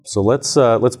So let's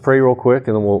pray real quick,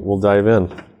 and then we'll dive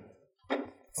in.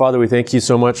 Father, we thank you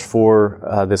so much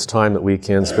for this time that we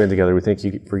can spend together. We thank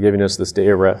you for giving us this day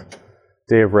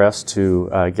of rest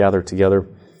to gather together.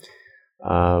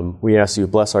 We ask you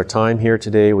to bless our time here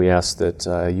today. We ask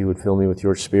that you would fill me with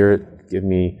your Spirit, give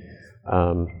me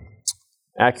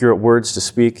accurate words to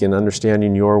speak in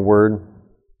understanding your word,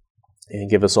 and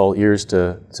give us all ears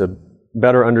to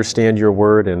better understand your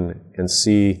word and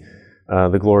see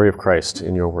the glory of Christ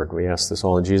in your word. We ask this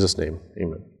all in Jesus' name.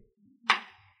 Amen.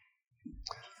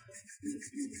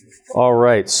 All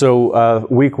right, so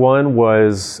week one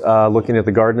was looking at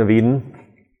the Garden of Eden.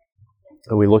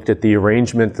 We looked at the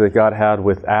arrangement that God had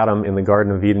with Adam in the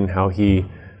Garden of Eden, how he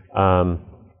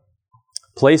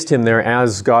placed him there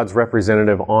as God's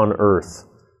representative on earth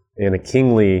in a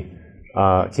kingly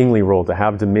role, to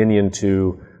have dominion,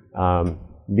 to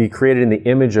be created in the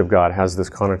image of God, has this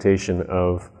connotation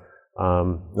of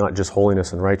not just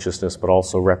holiness and righteousness, but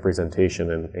also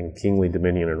representation and kingly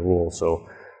dominion and rule. So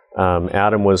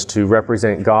Adam was to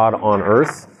represent God on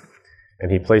earth,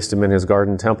 and he placed him in his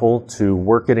garden temple to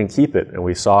work it and keep it. And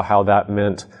we saw how that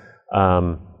meant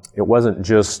it wasn't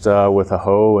just with a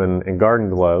hoe and garden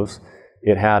gloves.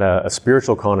 It had a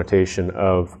spiritual connotation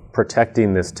of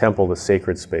protecting this temple, the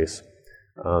sacred space,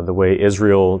 the way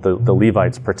Israel, the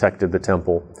Levites protected the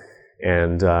temple.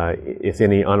 And if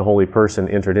any unholy person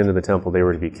entered into the temple, they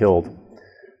were to be killed.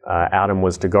 Adam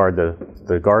was to guard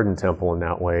the garden temple in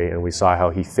that way, and we saw how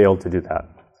he failed to do that.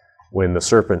 When the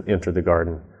serpent entered the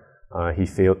garden, he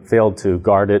failed to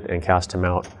guard it and cast him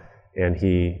out, and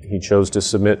he chose to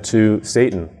submit to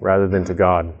Satan rather than to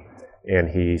God, and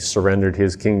he surrendered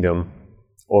his kingdom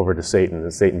over to Satan,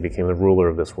 and Satan became the ruler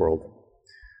of this world,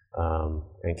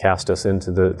 and cast us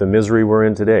into the misery we're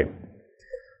in today.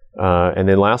 And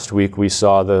then last week we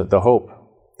saw the hope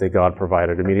that God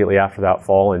provided. Immediately after that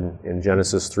fall in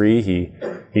Genesis 3,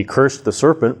 he cursed the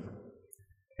serpent,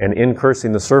 and in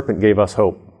cursing the serpent gave us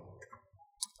hope.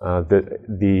 That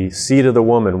the seed of the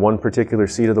woman, one particular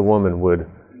seed of the woman, would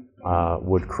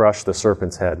crush the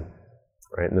serpent's head.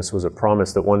 Right? And this was a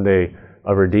promise that one day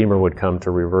a Redeemer would come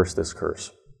to reverse this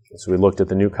curse. And so we looked at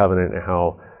the new covenant and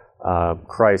how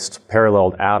Christ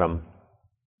paralleled Adam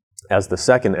as the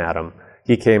second Adam.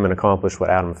 He came and accomplished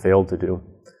what Adam failed to do.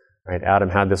 Right? Adam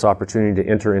had this opportunity to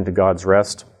enter into God's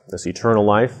rest, this eternal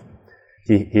life.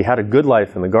 He had a good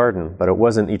life in the garden, but it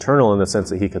wasn't eternal in the sense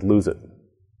that he could lose it.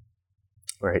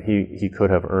 Right? He could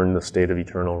have earned the state of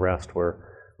eternal rest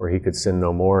where he could sin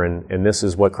no more. And this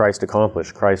is what Christ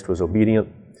accomplished. Christ was obedient.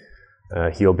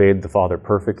 He obeyed the Father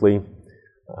perfectly.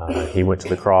 He went to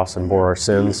the cross and bore our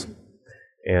sins.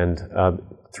 And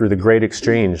through the great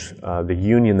exchange, the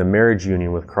union, the marriage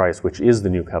union with Christ, which is the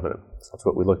new covenant. So that's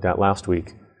what we looked at last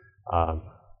week.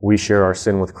 We share our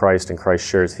sin with Christ, and Christ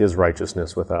shares his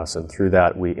righteousness with us. And through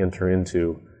that, we enter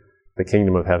into the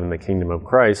kingdom of heaven, the kingdom of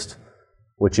Christ,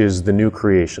 which is the new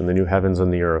creation, the new heavens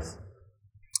and the earth,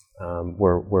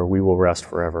 where we will rest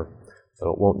forever.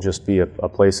 So it won't just be a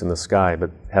place in the sky,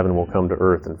 but heaven will come to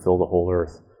earth and fill the whole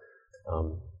earth.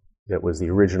 That was the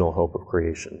original hope of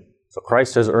creation. So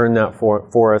Christ has earned that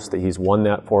for us, that he's won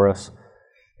that for us,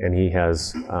 and he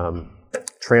has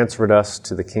transferred us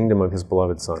to the kingdom of his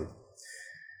beloved Son.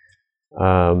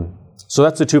 So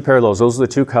that's the two parallels. Those are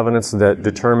the two covenants that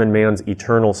determine man's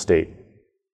eternal state.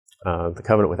 The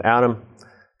covenant with Adam,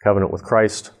 covenant with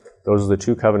Christ. Those are the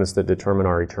two covenants that determine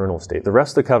our eternal state. The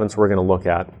rest of the covenants we're going to look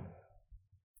at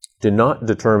do not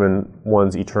determine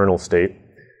one's eternal state,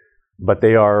 but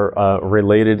they are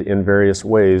related in various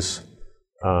ways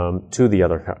to the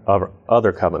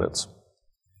other covenants.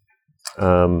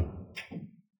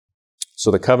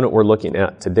 So the covenant we're looking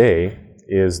at today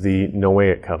is the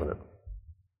Noahic Covenant.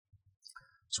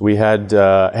 So we had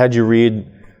you read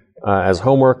as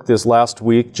homework this last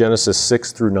week, Genesis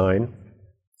 6 through 9.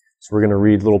 So we're going to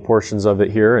read little portions of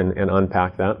it here and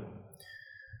unpack that.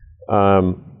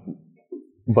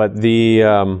 But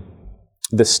the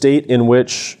state in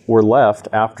which we're left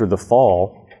after the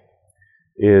fall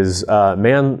is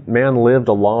man lived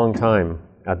a long time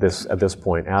at this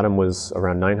point. Adam was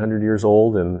around 900 years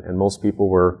old, and most people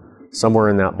were somewhere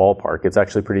in that ballpark. It's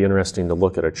actually pretty interesting to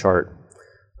look at a chart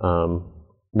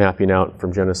mapping out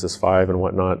from Genesis 5 and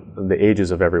whatnot the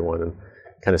ages of everyone and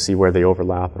kind of see where they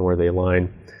overlap and where they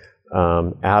align.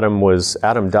 Adam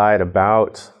died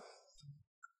about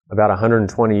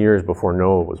 120 years before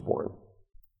Noah was born.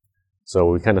 So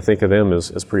we kind of think of them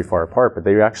as pretty far apart, but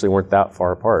they actually weren't that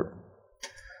far apart.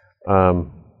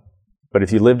 But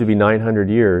if you live to be 900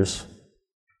 years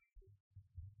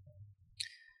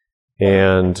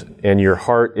and your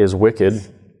heart is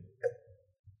wicked,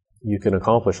 you can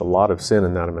accomplish a lot of sin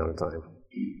in that amount of time.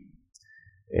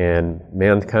 And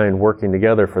mankind working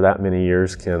together for that many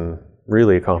years can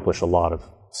really accomplish a lot of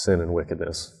sin and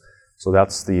wickedness. So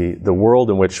that's the world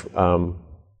in which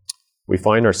we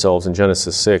find ourselves in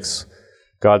Genesis 6.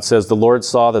 God says, "The Lord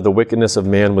saw that the wickedness of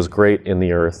man was great in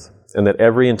the earth, and that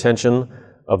every intention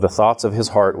of the thoughts of his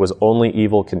heart was only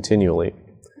evil continually.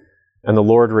 And the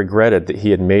Lord regretted that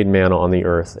he had made man on the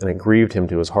earth, and it grieved him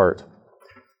to his heart.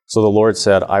 So the Lord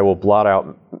said, I will blot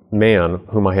out man,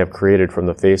 whom I have created from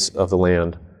the face of the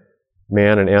land,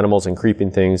 man and animals and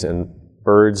creeping things and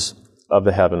birds of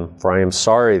the heaven, for I am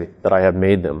sorry that I have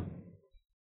made them."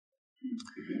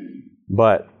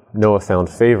 But Noah found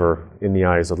favor in the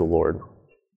eyes of the Lord.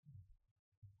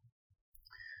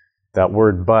 That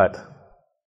word "but"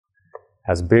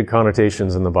 has big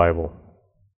connotations in the Bible,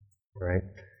 right?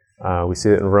 We see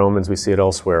it in Romans, we see it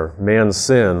elsewhere. Man's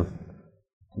sin,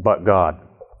 but God,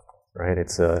 right?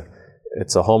 It's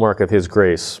a hallmark of His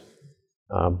grace,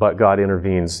 but God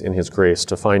intervenes in His grace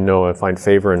to find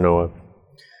favor in Noah,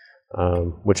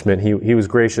 which meant he was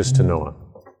gracious to Noah.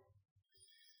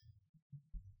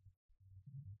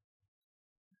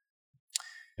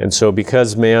 And so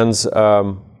because man's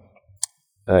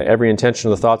every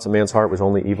intention of the thoughts of man's heart was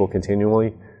only evil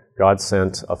continually, God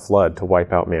sent a flood to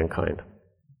wipe out mankind.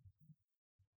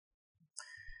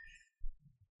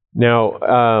 Now,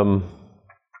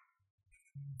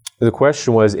 the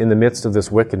question was, in the midst of this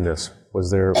wickedness, was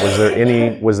there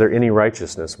any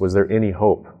righteousness? Was there any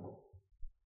hope?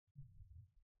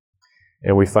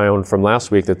 And we found from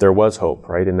last week that there was hope,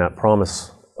 right? In that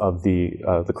promise of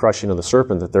the crushing of the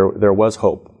serpent, that there was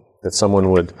hope, that someone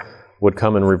would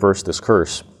come and reverse this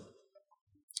curse.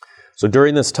 So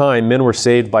during this time, men were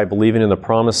saved by believing in the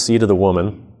promised seed of the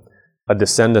woman, a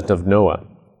descendant of Noah.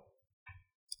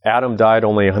 Adam died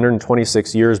only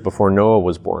 126 years before Noah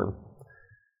was born.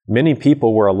 Many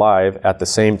people were alive at the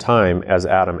same time as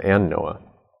Adam and Noah.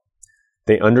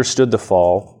 They understood the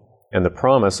fall and the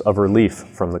promise of relief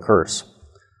from the curse.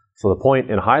 So the point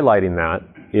in highlighting that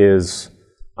is,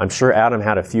 I'm sure Adam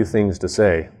had a few things to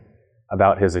say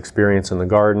about his experience in the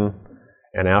garden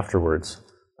and afterwards,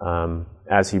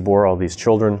 as he bore all these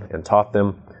children and taught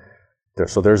them.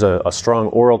 So there's a strong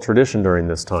oral tradition during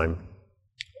this time,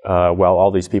 while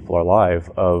all these people are alive,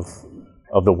 of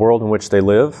the world in which they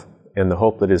live and the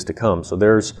hope that is to come. So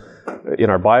there's, in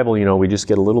our Bible, we just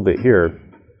get a little bit here.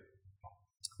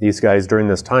 These guys during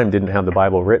this time didn't have the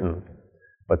Bible written,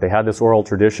 but they had this oral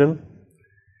tradition,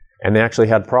 and they actually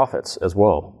had prophets as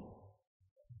well.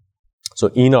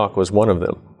 So Enoch was one of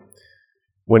them.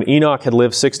 When Enoch had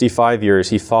lived 65 years,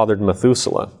 he fathered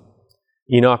Methuselah.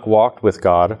 Enoch walked with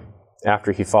God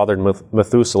after he fathered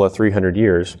Methuselah 300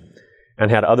 years, and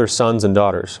had other sons and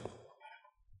daughters.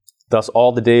 Thus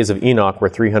all the days of Enoch were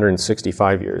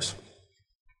 365 years.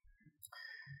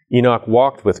 Enoch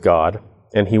walked with God,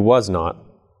 and he was not,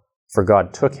 for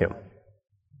God took him.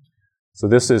 So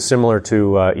this is similar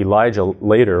to Elijah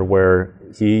later, where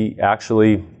he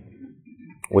actually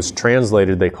was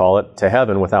translated, they call it, to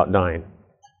heaven without dying.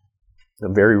 A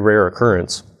very rare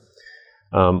occurrence.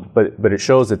 But it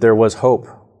shows that there was hope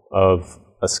of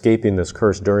escaping this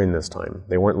curse during this time.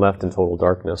 They weren't left in total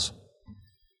darkness.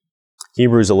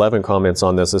 Hebrews 11 comments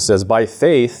on this. It says, "By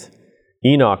faith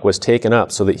Enoch was taken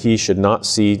up so that he should not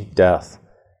see death,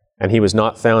 and he was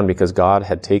not found because God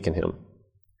had taken him.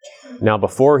 Now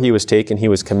before he was taken, he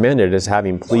was commended as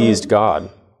having pleased God.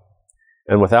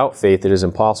 And without faith it is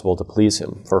impossible to please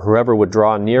him. For whoever would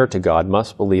draw near to God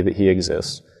must believe that he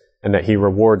exists, and that he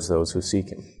rewards those who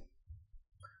seek him."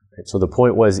 Right, so the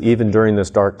point was, even during this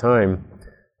dark time,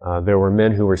 there were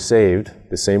men who were saved,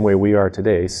 the same way we are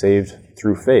today, saved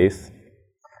through faith.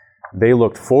 They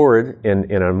looked forward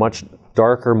in a much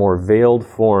darker, more veiled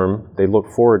form. They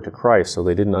looked forward to Christ, so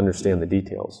they didn't understand the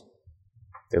details.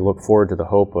 They looked forward to the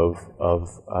hope of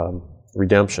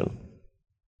redemption.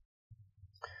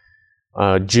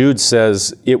 Jude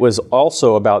says, "It was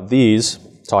also about these,"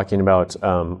 talking about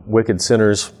wicked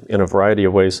sinners in a variety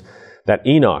of ways, "that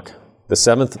Enoch, the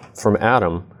seventh from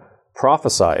Adam,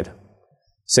 prophesied,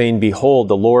 saying, Behold,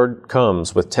 the Lord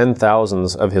comes with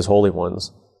 10,000s of his holy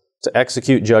ones, to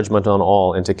execute judgment on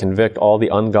all, and to convict all the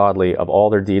ungodly of all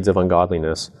their deeds of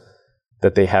ungodliness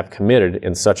that they have committed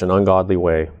in such an ungodly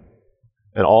way,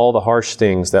 and all the harsh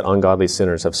things that ungodly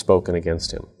sinners have spoken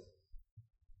against him."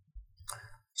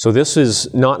 So this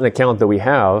is not an account that we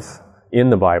have in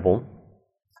the Bible.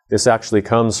 This actually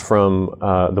comes from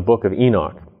the book of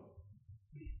Enoch,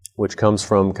 which comes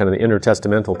from kind of the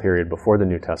intertestamental period before the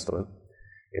New Testament.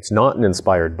 It's not an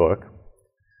inspired book,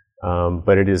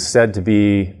 but it is said to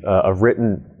be a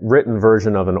written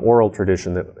version of an oral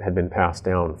tradition that had been passed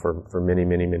down for many,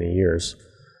 many, many years.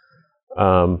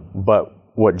 But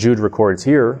what Jude records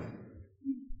here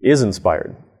is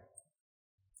inspired.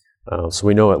 So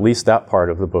we know at least that part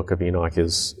of the book of Enoch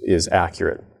is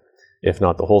accurate, if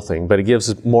not the whole thing. But it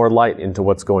gives more light into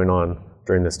what's going on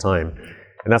during this time.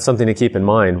 And that's something to keep in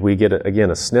mind. We get,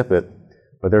 again, a snippet,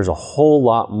 but there's a whole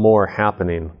lot more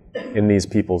happening in these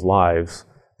people's lives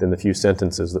than the few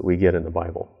sentences that we get in the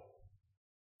Bible.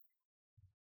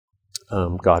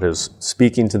 God is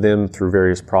speaking to them through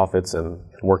various prophets and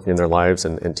working in their lives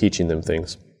and teaching them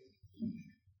things.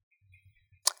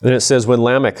 Then it says, when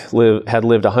Lamech had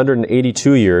lived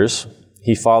 182 years,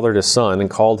 he fathered a son and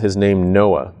called his name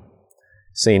Noah,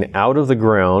 saying, out of the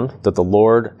ground that the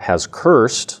Lord has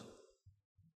cursed,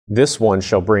 this one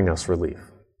shall bring us relief.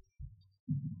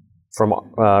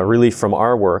 Relief from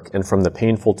our work and from the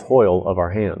painful toil of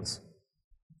our hands.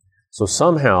 So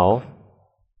somehow,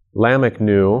 Lamech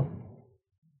knew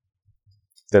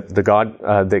that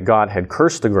God had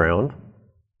cursed the ground,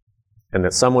 and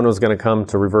that someone was going to come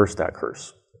to reverse that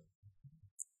curse.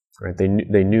 Right?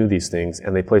 They knew these things,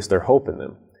 and they placed their hope in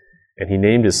them. And he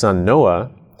named his son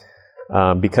Noah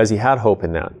because he had hope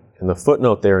in that. And the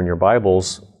footnote there in your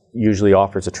Bibles usually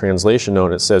offers a translation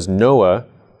note. It says Noah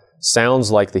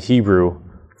sounds like the Hebrew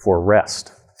for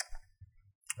rest.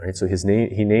 Right? So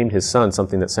he named his son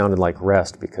something that sounded like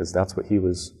rest because that's what he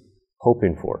was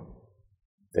hoping for.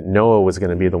 That Noah was going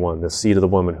to be the one, the seed of the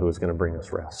woman, who was going to bring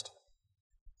us rest.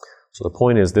 So the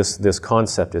point is, this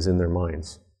concept is in their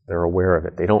minds. They're aware of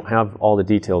it. They don't have all the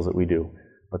details that we do,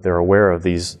 but they're aware of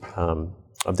these,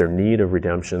 of their need of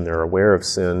redemption. They're aware of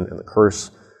sin and the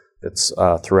curse that's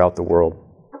throughout the world.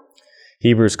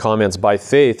 Hebrews comments, by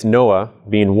faith, Noah,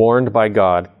 being warned by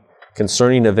God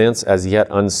concerning events as yet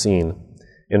unseen,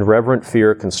 in reverent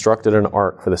fear constructed an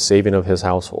ark for the saving of his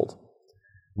household.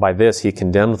 By this he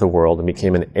condemned the world and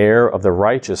became an heir of the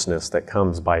righteousness that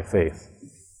comes by faith.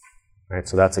 Right,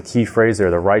 so that's a key phrase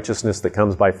there. The righteousness that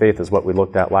comes by faith is what we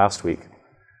looked at last week.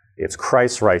 It's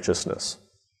Christ's righteousness.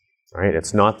 Right?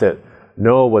 It's not that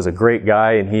Noah was a great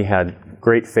guy and he had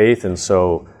great faith, and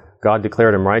so God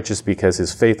declared him righteous because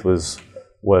his faith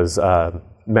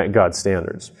met God's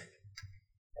standards.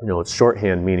 It's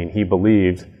shorthand meaning he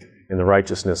believed in the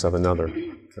righteousness of another.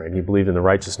 Right? He believed in the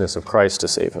righteousness of Christ to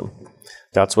save him.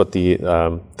 That's what the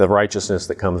righteousness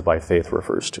that comes by faith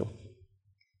refers to.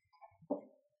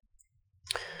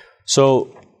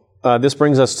 So this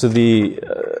brings us to the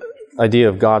idea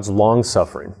of God's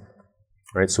long-suffering.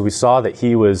 Right? So we saw that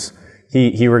he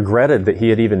regretted that he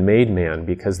had even made man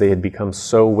because they had become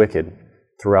so wicked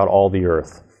throughout all the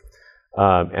earth.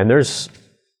 And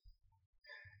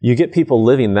you get people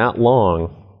living that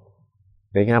long,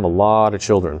 they can have a lot of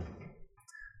children.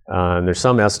 And there's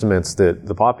some estimates that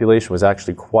the population was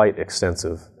actually quite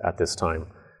extensive at this time.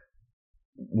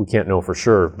 We can't know for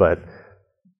sure, but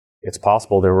it's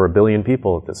possible there were 1 billion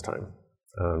people at this time,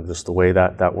 just the way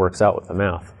that works out with the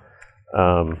math.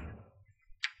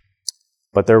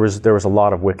 But there was a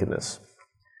lot of wickedness.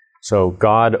 So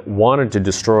God wanted to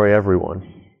destroy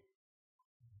everyone,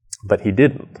 but he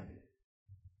didn't.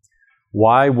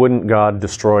 Why wouldn't God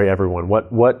destroy everyone?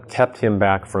 What kept him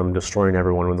back from destroying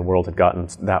everyone when the world had gotten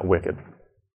that wicked?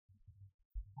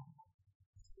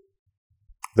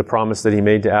 The promise that he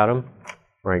made to Adam,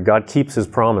 right? God keeps his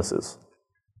promises.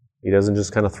 He doesn't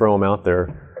just kind of throw them out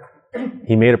there.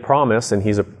 He made a promise, and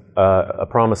he's a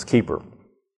promise keeper.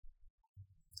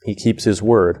 He keeps his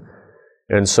word.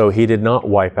 And so he did not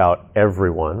wipe out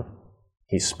everyone.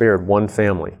 He spared one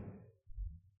family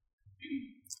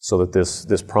so that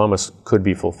this promise could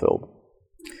be fulfilled.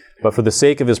 But for the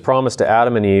sake of his promise to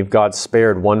Adam and Eve, God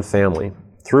spared one family,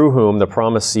 through whom the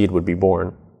promised seed would be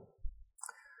born.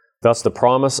 Thus, the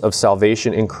promise of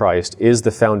salvation in Christ is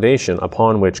the foundation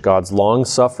upon which God's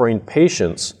long-suffering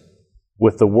patience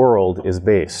with the world is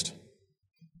based.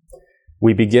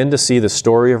 We begin to see the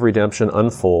story of redemption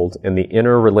unfold in the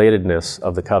interrelatedness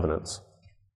of the covenants.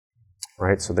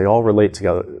 Right? So they all relate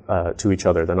together to each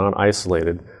other. They're not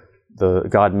isolated.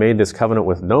 God made this covenant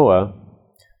with Noah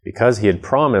because he had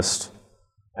promised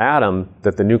Adam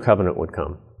that the new covenant would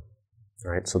come.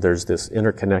 Right? So there's this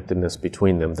interconnectedness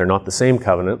between them. They're not the same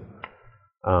covenant,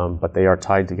 but they are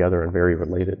tied together and very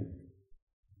related.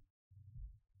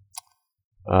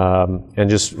 And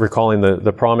just recalling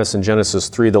the promise in Genesis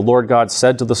 3, the Lord God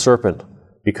said to the serpent,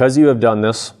 because you have done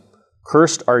this,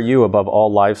 cursed are you above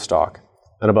all livestock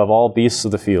and above all beasts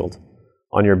of the field.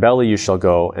 On your belly you shall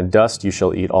go, and dust you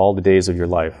shall eat all the days of your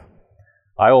life.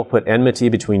 I will put enmity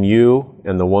between you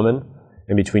and the woman,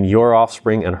 and between your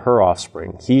offspring and her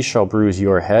offspring. He shall bruise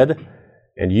your head,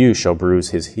 and you shall bruise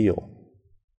his heel.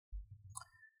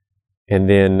 And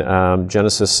then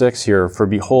Genesis 6 here, for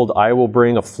behold, I will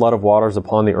bring a flood of waters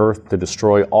upon the earth to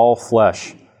destroy all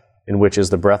flesh, in which is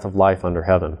the breath of life under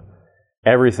heaven.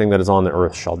 Everything that is on the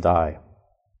earth shall die.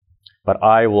 But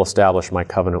I will establish my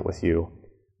covenant with you,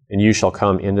 and you shall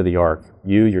come into the ark,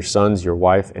 you, your sons, your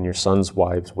wife, and your sons'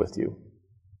 wives with you.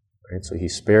 Right? So he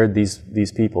spared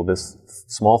these people, this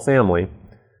small family,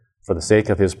 for the sake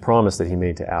of his promise that he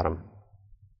made to Adam.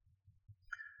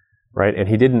 Right? And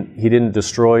he didn't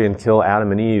destroy and kill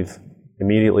Adam and Eve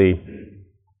immediately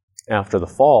after the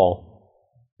fall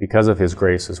because of his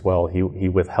grace as well. He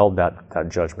withheld that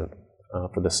judgment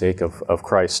for the sake of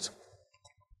Christ.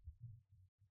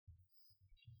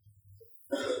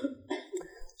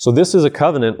 So this is a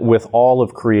covenant with all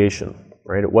of creation,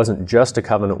 right? It wasn't just a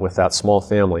covenant with that small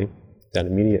family, that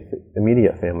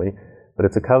immediate family, but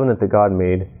it's a covenant that God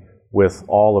made with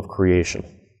all of creation.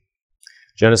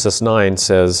 Genesis 9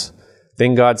 says,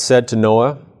 then God said to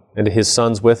Noah and to his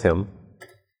sons with him,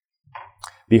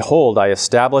 behold, I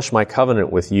establish my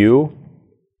covenant with you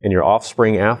and your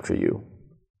offspring after you.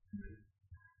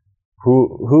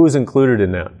 Who is included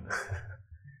in that?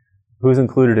 Who's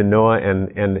included in Noah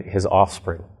and his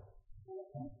offspring?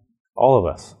 All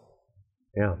of us.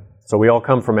 Yeah. So we all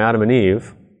come from Adam and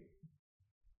Eve.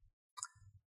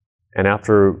 And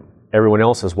after everyone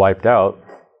else is wiped out,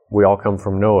 we all come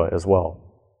from Noah as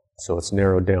well. So it's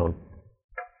narrowed down.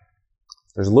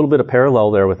 There's a little bit of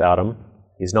parallel there with Adam.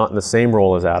 He's not in the same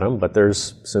role as Adam, but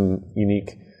there's some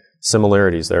unique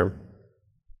similarities there.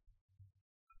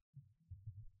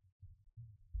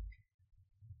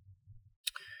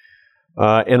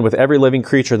 And with every living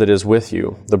creature that is with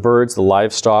you, the birds, the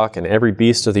livestock, and every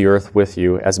beast of the earth with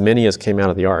you, as many as came out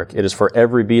of the ark. It is for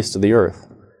every beast of the earth.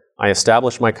 I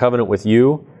establish my covenant with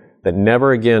you, that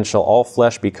never again shall all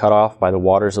flesh be cut off by the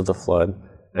waters of the flood,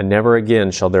 and never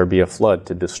again shall there be a flood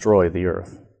to destroy the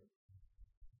earth.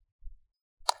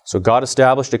 So God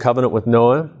established a covenant with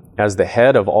Noah as the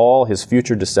head of all his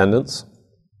future descendants.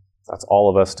 That's all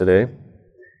of us today.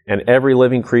 And every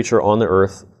living creature on the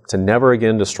earth, to never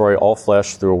again destroy all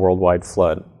flesh through a worldwide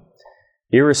flood,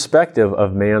 irrespective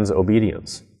of man's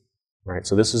obedience. Right?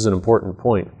 So this is an important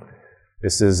point.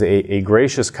 This is a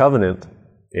gracious covenant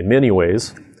in many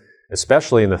ways,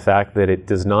 especially in the fact that it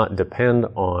does not depend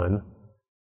on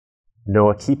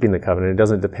Noah keeping the covenant. It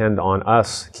doesn't depend on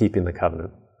us keeping the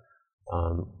covenant.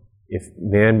 If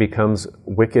man becomes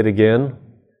wicked again,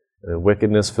 and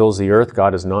wickedness fills the earth,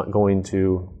 God is not going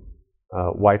to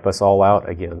wipe us all out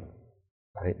again.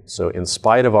 Right? So in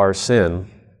spite of our sin,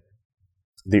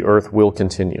 the earth will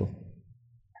continue.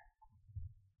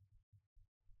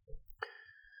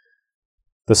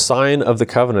 The sign of the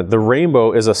covenant. The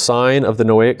rainbow is a sign of the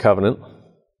Noahic covenant.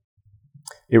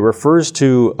 It refers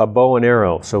to a bow and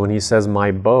arrow. So when he says,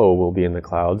 my bow will be in the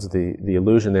clouds, the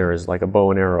allusion there is like a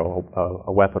bow and arrow,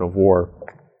 a weapon of war.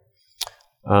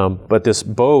 But this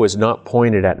bow is not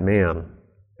pointed at man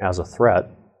as a threat.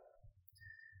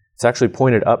 It's actually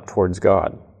pointed up towards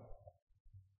God.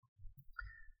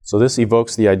 So this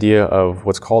evokes the idea of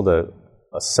what's called a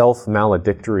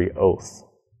self-maledictory oath.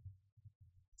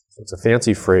 So it's a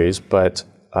fancy phrase, but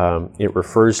it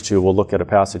refers to, we'll look at a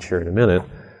passage here in a minute,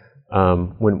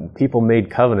 when people made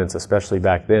covenants, especially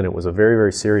back then, it was a very,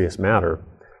 very serious matter.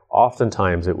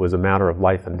 Oftentimes it was a matter of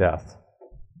life and death.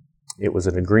 It was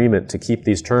an agreement to keep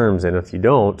these terms, and if you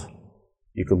don't,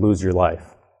 you could lose your life.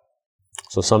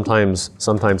 So sometimes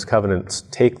covenants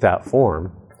take that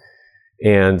form,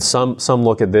 and some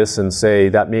look at this and say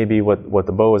that may be what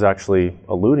the bow is actually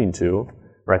alluding to,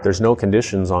 right? There's no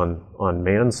conditions on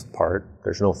man's part.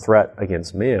 There's no threat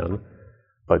against man,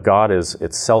 but God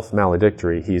it's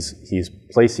self-maledictory. He's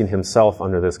placing himself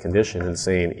under this condition and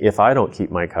saying, if I don't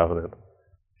keep my covenant,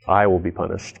 I will be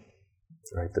punished.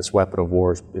 Right? This weapon of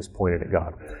war is pointed at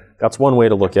God. That's one way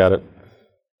to look at it.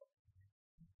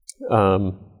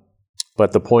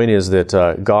 But the point is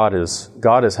that God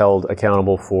is held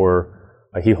accountable for,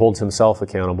 he holds himself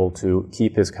accountable to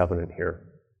keep his covenant here.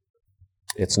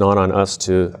 It's not on us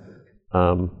to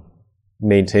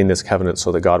maintain this covenant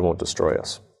so that God won't destroy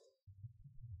us.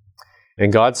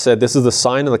 And God said, this is the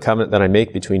sign of the covenant that I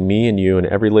make between me and you and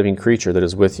every living creature that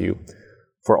is with you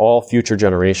for all future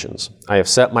generations. I have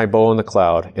set my bow in the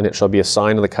cloud, and it shall be a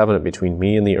sign of the covenant between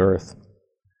me and the earth.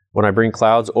 When I bring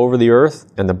clouds over the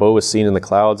earth and the bow is seen in the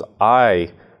clouds,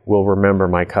 I will remember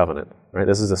my covenant. Right?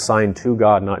 This is a sign to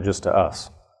God, not just to us.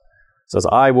 It says,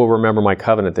 I will remember my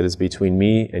covenant that is between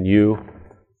me and you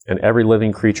and every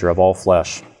living creature of all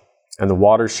flesh. And the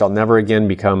waters shall never again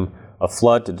become a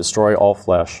flood to destroy all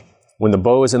flesh. When the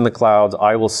bow is in the clouds,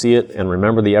 I will see it and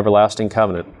remember the everlasting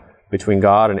covenant between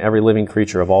God and every living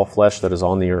creature of all flesh that is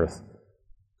on the earth.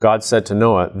 God said to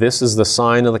Noah, "This is the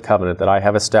sign of the covenant that I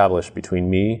have established between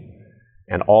me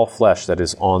and all flesh that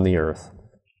is on the earth."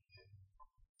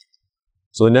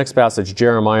 So the next passage,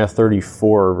 Jeremiah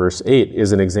 34, verse 8,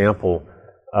 is an example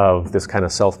of this kind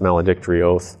of self-maledictory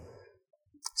oath.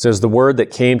 It says, "The word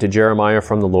that came to Jeremiah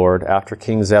from the Lord after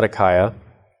King Zedekiah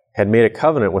had made a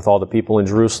covenant with all the people in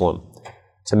Jerusalem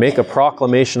to make a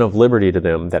proclamation of liberty to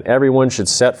them, that everyone should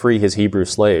set free his Hebrew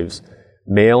slaves,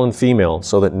 male and female,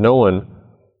 so that no one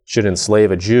should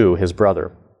enslave a Jew, his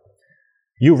brother.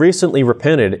 You recently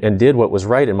repented and did what was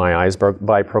right in my eyes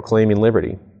by proclaiming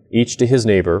liberty, each to his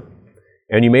neighbor,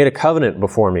 and you made a covenant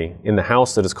before me in the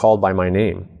house that is called by my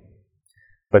name.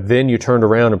 But then you turned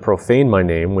around and profaned my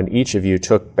name when each of you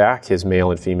took back his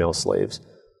male and female slaves,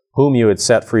 whom you had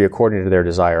set free according to their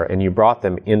desire, and you brought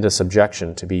them into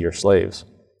subjection to be your slaves.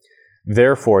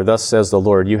 Therefore, thus says the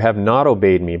Lord, you have not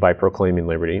obeyed me by proclaiming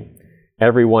liberty,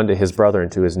 every one to his brother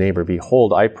and to his neighbor.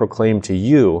 Behold, I proclaim to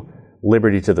you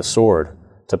liberty to the sword,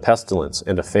 to pestilence,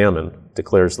 and to famine,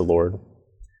 declares the Lord.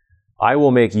 I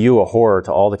will make you a horror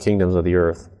to all the kingdoms of the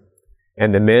earth.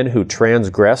 And the men who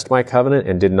transgressed my covenant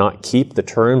and did not keep the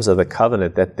terms of the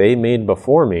covenant that they made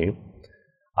before me,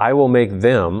 I will make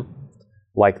them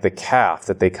like the calf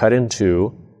that they cut in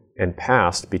two and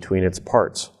passed between its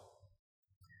parts.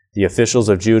 The officials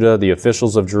of Judah, the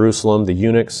officials of Jerusalem, the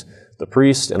eunuchs, the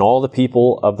priests, and all the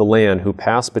people of the land who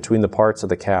passed between the parts of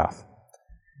the calf.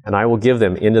 And I will give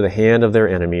them into the hand of their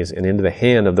enemies and into the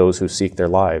hand of those who seek their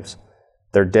lives.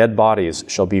 Their dead bodies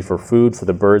shall be for food for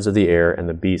the birds of the air and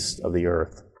the beasts of the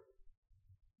earth."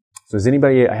 So does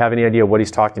anybody have any idea what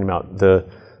he's talking about? The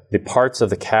parts of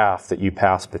the calf that you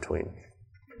pass between.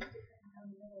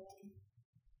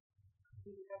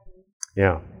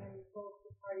 Yeah.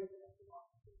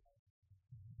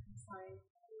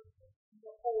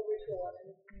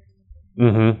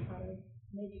 Mm-hmm.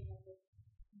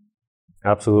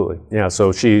 Absolutely. Yeah.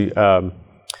 So she,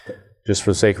 just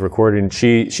for the sake of recording,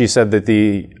 she said that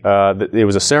that it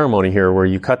was a ceremony here where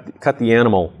you cut the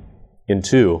animal in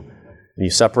two, and you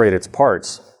separate its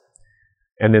parts,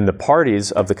 and then the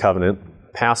parties of the covenant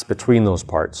pass between those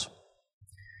parts.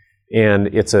 And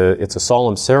it's a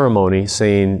solemn ceremony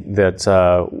saying that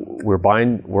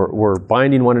we're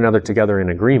binding one another together in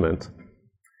agreement,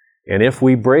 and if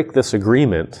we break this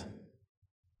agreement,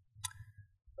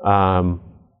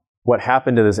 what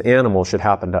happened to this animal should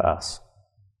happen to us.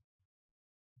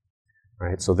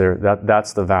 Right? So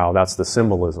that's the vow, that's the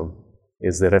symbolism,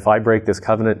 is that if I break this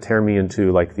covenant, tear me in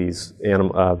two like this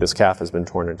calf has been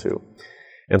torn in two.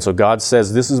 And so God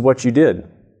says, this is what you did.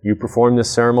 You performed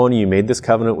this ceremony, you made this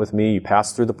covenant with me, you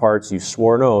passed through the parts, you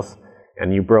swore an oath,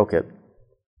 and you broke it.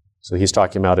 So he's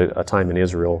talking about a time in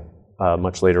Israel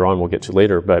much later on, we'll get to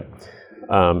later, but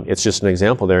it's just an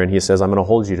example there, and he says, I'm going to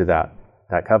hold you to that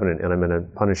covenant, and I'm going to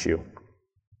punish you,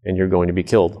 and you're going to be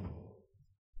killed.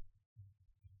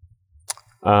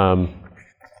 So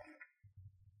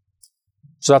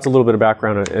that's a little bit of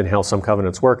background in how some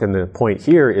covenants work, and the point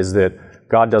here is that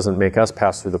God doesn't make us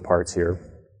pass through the parts here.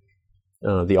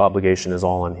 The obligation is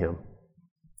all on him.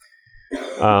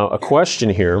 A question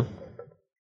here.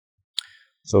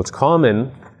 So it's common,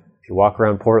 if you walk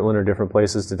around Portland or different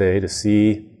places today, to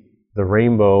see the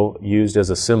rainbow used as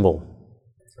a symbol,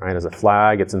 right? As a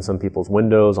flag. It's in some people's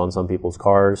windows, on some people's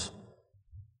cars.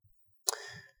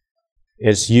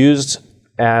 It's used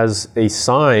as a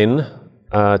sign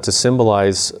to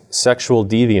symbolize sexual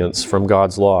deviance from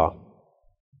God's law.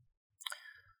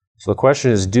 So the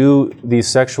question is, do these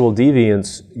sexual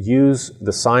deviants use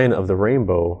the sign of the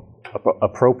rainbow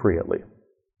appropriately?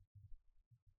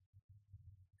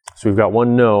 So we've got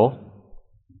one no.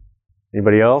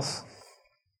 Anybody else?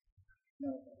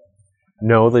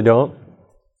 No, they don't?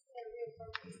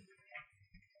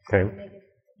 Okay.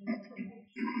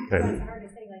 Okay.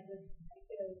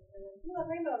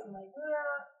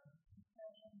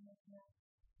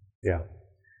 Yeah.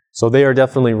 So they are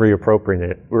definitely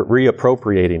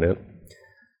reappropriating it.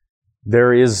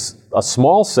 There is a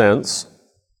small sense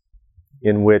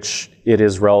in which it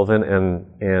is relevant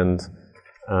and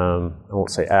I won't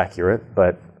say accurate,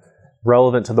 but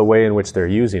relevant to the way in which they're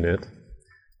using it,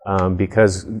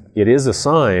 because it is a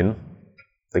sign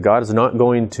that God is not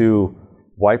going to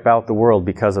wipe out the world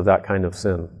because of that kind of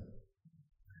sin.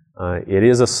 It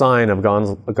is a sign of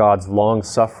God's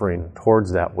long-suffering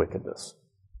towards that wickedness.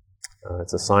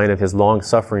 It's a sign of his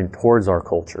long-suffering towards our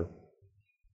culture.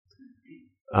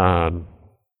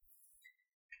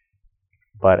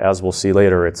 But as we'll see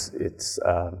later, it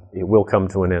will come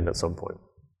to an end at some point.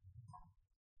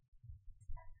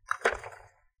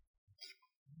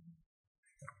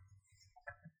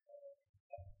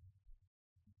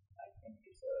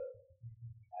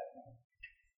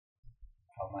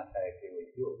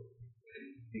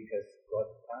 because God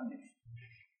punished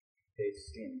their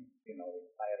sin, with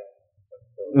fire.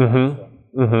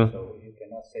 So you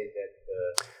cannot say that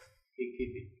he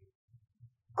keep it.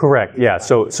 Correct. Yeah.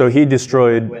 So he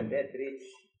destroyed. When that reached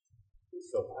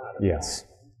so far. Yes.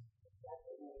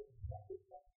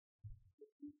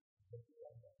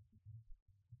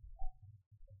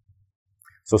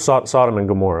 So Sodom and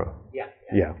Gomorrah.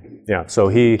 Yeah. So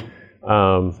he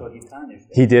punished.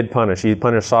 He did punish. He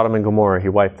punished Sodom and Gomorrah. He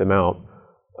wiped them out.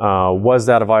 Was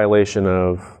that a violation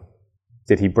of?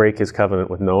 Did he break his covenant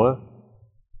with Noah?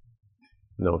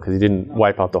 No, because he didn't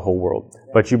wipe out the whole world.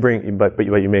 But you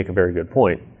make a very good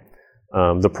point.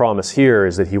 The promise here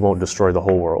is that he won't destroy the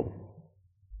whole world.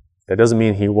 That doesn't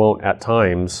mean he won't at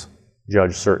times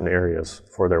judge certain areas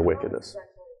for their wickedness.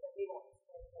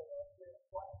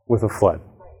 With a flood.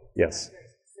 Yes.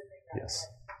 Yeah.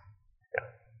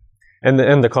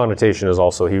 And the connotation is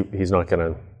also he's not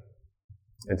going to,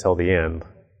 until the end,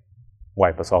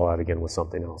 wipe us all out again with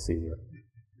something else either.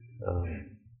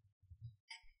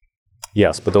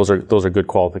 Yes, but those are good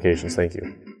qualifications. Thank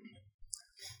you.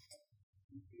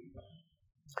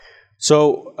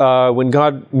 So when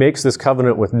God makes this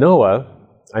covenant with Noah,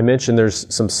 I mentioned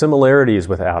there's some similarities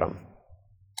with Adam.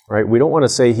 Right? We don't want to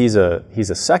say he's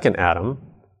a second Adam,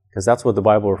 because that's what the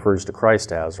Bible refers to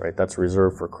Christ as, right? That's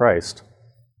reserved for Christ.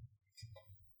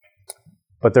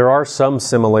 But there are some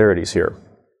similarities here.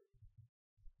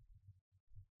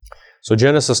 So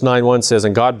Genesis 9:1 says,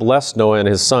 "And God blessed Noah and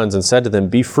his sons and said to them,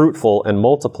 Be fruitful and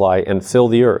multiply and fill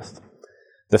the earth.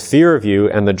 The fear of you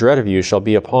and the dread of you shall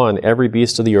be upon every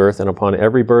beast of the earth and upon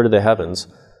every bird of the heavens,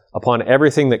 upon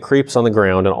everything that creeps on the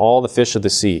ground and all the fish of the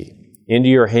sea. Into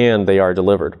your hand they are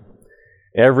delivered.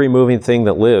 Every moving thing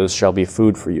that lives shall be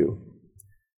food for you.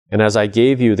 And as I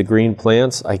gave you the green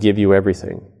plants, I give you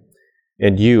everything.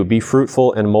 And you, be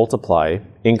fruitful and multiply,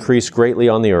 increase greatly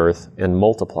on the earth, and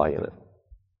multiply in it."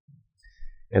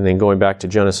 And then going back to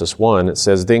Genesis 1, it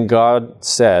says, "Then God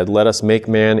said, Let us make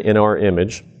man in our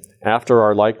image, after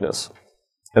our likeness,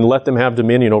 and let them have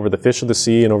dominion over the fish of the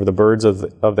sea, and over the birds of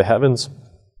the heavens,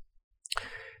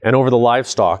 and over the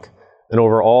livestock, and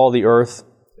over all the earth,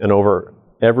 and over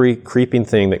every creeping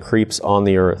thing that creeps on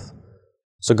the earth."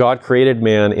 So God created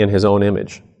man in his own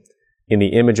image. In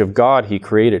the image of God he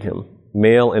created him.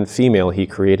 Male and female he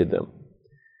created them.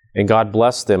 And God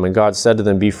blessed them, and God said to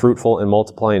them, Be fruitful and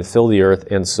multiply and fill the earth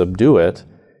and subdue it,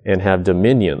 and have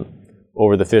dominion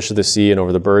over the fish of the sea and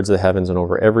over the birds of the heavens and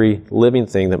over every living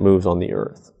thing that moves on the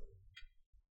earth.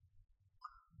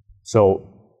 So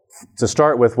to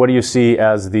start with, what do you see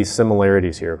as the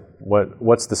similarities here?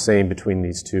 What's the same between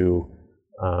these two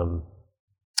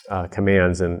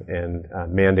commands and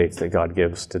mandates that God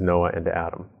gives to Noah and to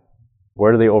Adam?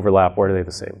 Where do they overlap? Where are they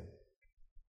the same?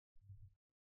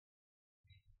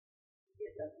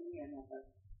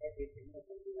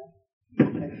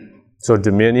 So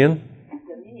dominion.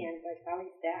 Dominion, but how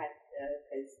is that?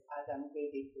 Because Adam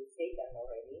gave it to Satan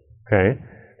already. Okay,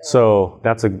 so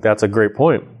that's a great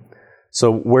point.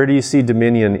 So where do you see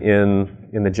dominion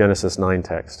in the Genesis 9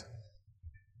 text?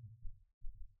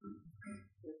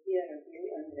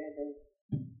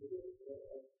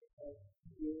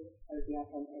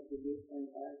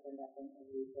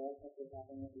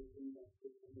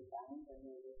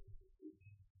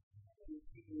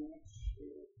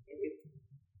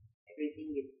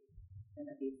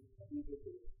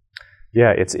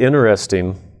 Yeah, it's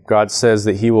interesting. God says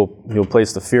that He'll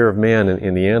place the fear of man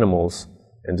in the animals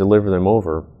and deliver them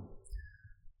over.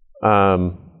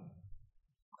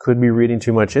 Could be reading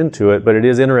too much into it, but it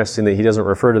is interesting that He doesn't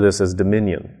refer to this as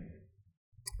dominion,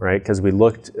 right? Because we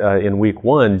looked in week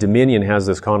 1, dominion has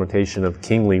this connotation of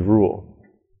kingly rule.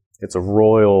 It's a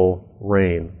royal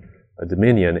reign, a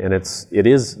dominion, and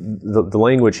the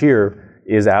language here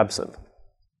is absent.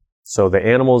 So the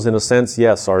animals, in a sense,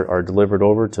 yes, are delivered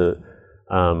over to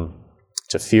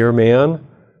fear man,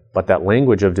 but that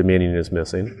language of dominion is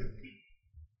missing.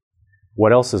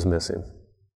 What else is missing?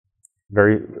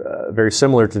 Very, very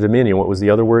similar to dominion. What was the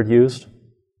other word used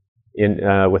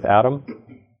with Adam?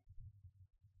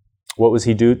 What was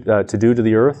he to do to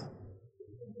the earth?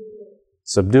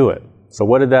 Subdue it. So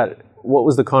what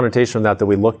was the connotation of that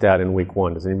we looked at in week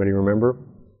 1? Does anybody remember?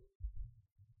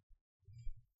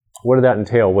 What did that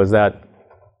entail? Was that,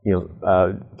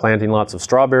 planting lots of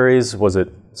strawberries? Was it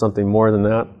something more than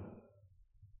that?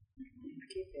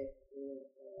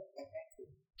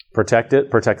 Protect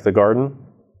the garden.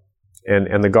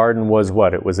 And the garden was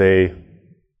what? It was a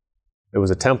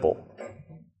temple.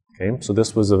 Okay, so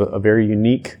this was a very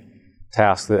unique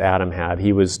task that Adam had.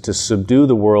 He was to subdue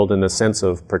the world in the sense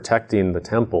of protecting the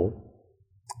temple,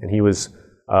 and he was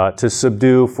to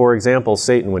subdue, for example,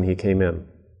 Satan when he came in.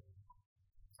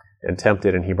 and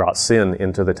tempted, and he brought sin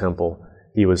into the temple,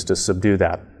 he was to subdue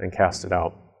that and cast it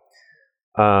out.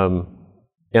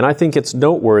 And I think it's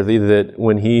noteworthy that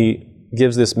when he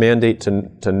gives this mandate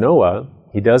to Noah,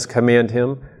 he does command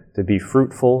him to be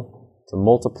fruitful, to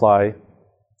multiply,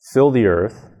 fill the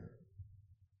earth.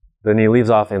 Then he leaves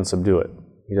off and subdue it.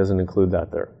 He doesn't include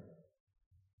that there.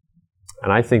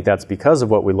 And I think that's because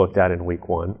of what we looked at in week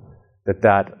 1, that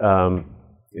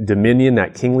dominion,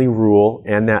 that kingly rule,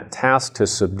 and that task to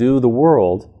subdue the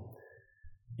world,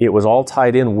 it was all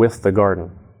tied in with the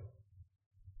garden.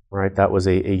 Right? That was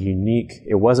a unique,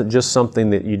 it wasn't just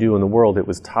something that you do in the world, it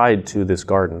was tied to this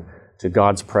garden, to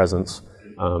God's presence,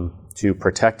 to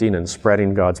protecting and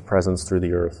spreading God's presence through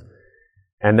the earth.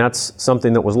 And that's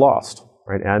something that was lost.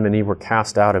 Right? Adam and Eve were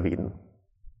cast out of Eden.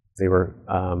 They were,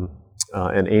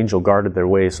 an angel guarded their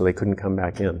way so they couldn't come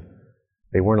back in.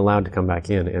 They weren't allowed to come back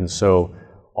in. And so,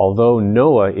 although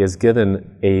Noah is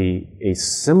given a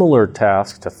similar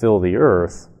task to fill the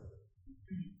earth,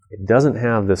 it doesn't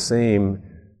have the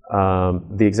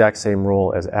exact same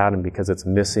role as Adam because it's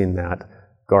missing that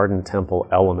garden temple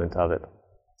element of it.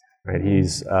 Right?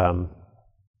 He's,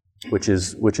 which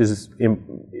is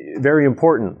very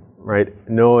important. Right?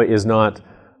 Noah is not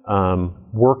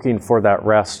working for that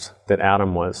rest that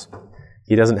Adam was.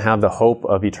 He doesn't have the hope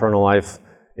of eternal life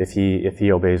if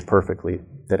he obeys perfectly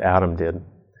that Adam did.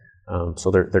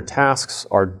 So their tasks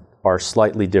are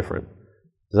slightly different.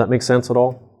 Does that make sense at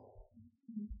all?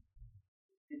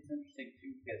 It's interesting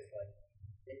too because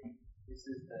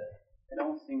it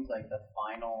almost seems like the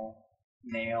final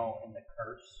nail in the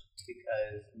curse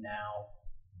because now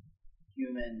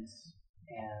humans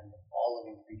and all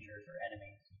living creatures are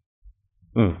enemies.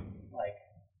 Like,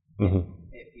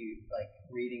 if you like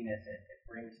reading this, it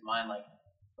brings to mind like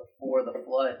before the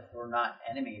flood, we're not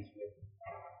enemies with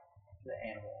the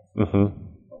animals,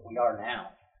 but we are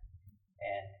now.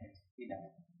 And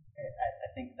I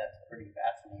think that's pretty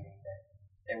fascinating that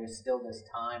there was still this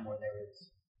time where there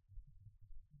was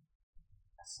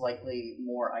a slightly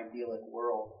more idyllic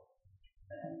world,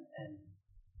 and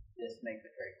this makes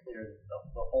it very clear that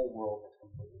the whole world has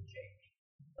completely changed.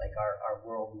 Like our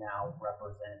world now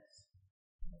represents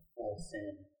the full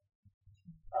sin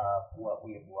of what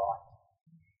we have wrought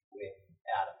with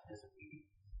Adam's disobedience.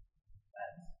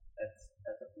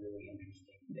 That's a really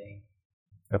interesting thing.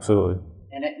 Absolutely.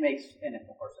 And of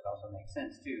course it also makes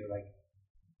sense too, like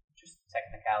just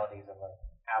technicalities of like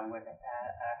how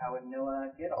would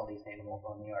Noah get all these animals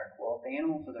on the ark? Well, if the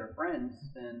animals are their friends,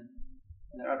 then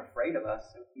they're not afraid of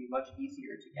us. It would be much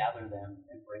easier to gather them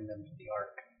and bring them to the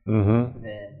ark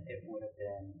than it would have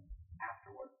been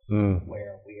afterwards,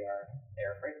 where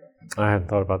they're afraid of us. I hadn't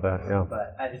thought about that. Yeah.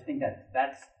 But I just think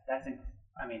that's.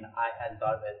 I mean, I hadn't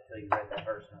thought of it until you read that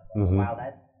verse, and I was like, wow,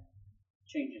 that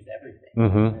changes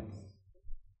everything.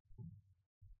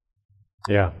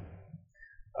 Yeah.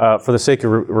 For the sake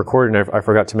of recording, I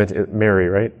forgot to mention Mary,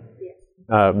 right?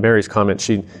 Yes. Mary's comment.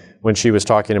 When she was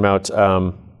talking about.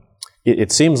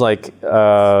 It seems like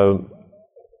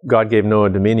God gave Noah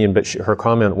dominion, but her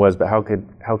comment was, "But how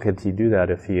could he do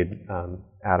that if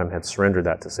Adam had surrendered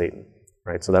that to Satan?"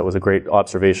 Right. So that was a great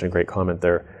observation, a great comment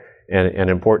there,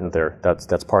 and important there.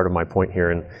 That's part of my point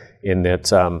here, in that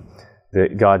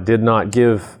that God did not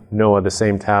give Noah the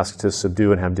same task to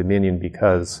subdue and have dominion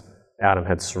because Adam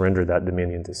had surrendered that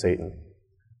dominion to Satan.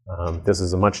 This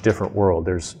is a much different world.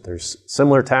 There's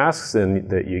similar tasks in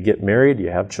that you get married,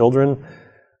 you have children.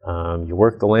 You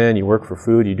work the land, you work for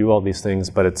food, you do all these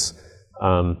things, but it's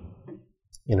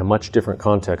in a much different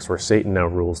context where Satan now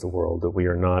rules the world, that we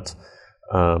are not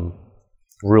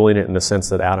ruling it in the sense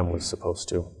that Adam was supposed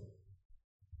to.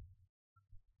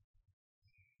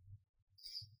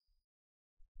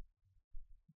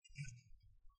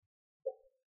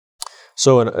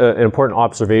 So an important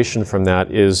observation from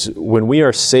that is when we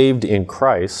are saved in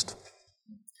Christ,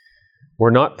 we're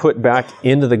not put back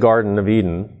into the Garden of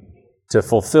Eden to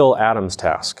fulfill Adam's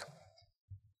task,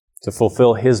 to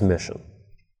fulfill his mission.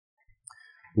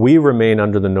 We remain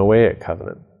under the Noahic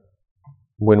Covenant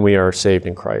when we are saved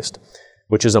in Christ,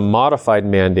 which is a modified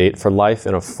mandate for life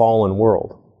in a fallen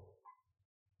world.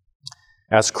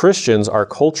 As Christians, our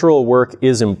cultural work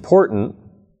is important,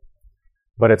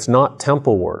 but it's not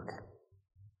temple work.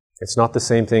 It's not the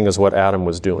same thing as what Adam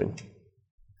was doing.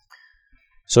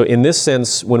 So in this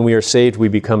sense, when we are saved, we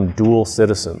become dual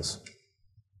citizens.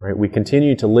 Right? We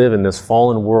continue to live in this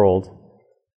fallen world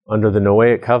under the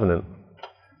Noahic Covenant,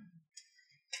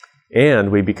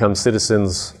 and we become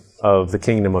citizens of the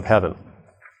kingdom of heaven,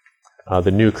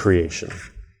 the new creation.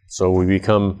 So we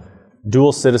become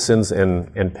dual citizens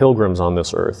and pilgrims on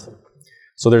this earth.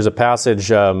 So there's a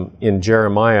passage in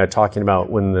Jeremiah talking about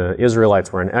when the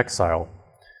Israelites were in exile.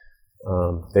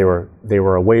 They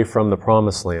were away from the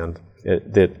promised land.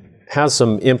 That has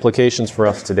some implications for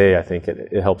us today, I think.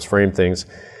 It helps frame things. It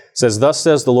says, "Thus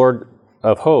says the Lord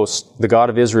of hosts, the God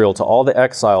of Israel, to all the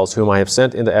exiles whom I have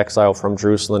sent into exile from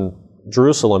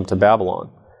Jerusalem to Babylon.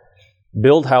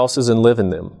 Build houses and live in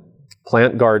them.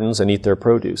 Plant gardens and eat their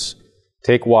produce.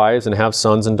 Take wives and have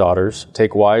sons and daughters.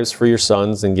 Take wives for your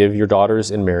sons and give your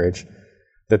daughters in marriage,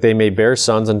 that they may bear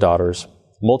sons and daughters.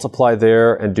 Multiply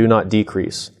there and do not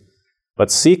decrease. But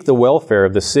seek the welfare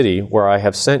of the city where I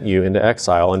have sent you into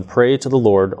exile and pray to the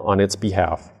Lord on its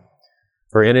behalf.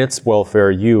 For in its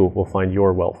welfare you will find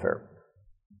your welfare."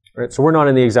 Right? So we're not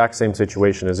in the exact same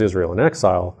situation as Israel in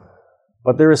exile,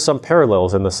 but there is some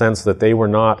parallels in the sense that they were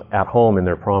not at home in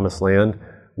their promised land.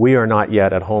 We are not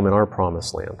yet at home in our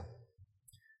promised land.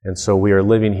 And so we are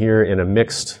living here in a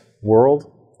mixed world,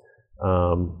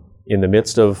 in the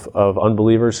midst of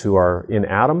unbelievers who are in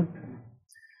Adam.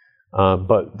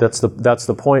 But that's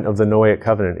the point of the Noahic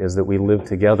Covenant, is that we live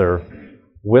together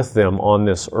with them on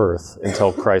this earth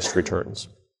until Christ returns.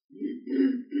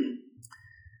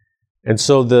 And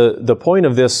so the point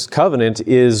of this covenant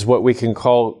is what we can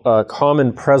call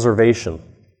common preservation.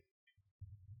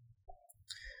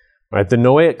 Right? The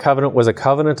Noahic Covenant was a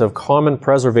covenant of common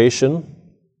preservation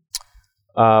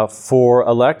for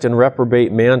elect and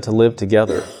reprobate man to live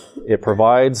together. It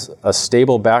provides a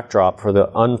stable backdrop for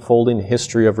the unfolding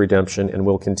history of redemption and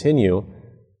will continue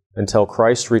until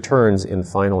Christ returns in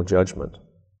final judgment.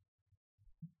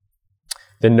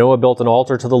 Then Noah built an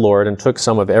altar to the Lord and took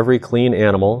some of every clean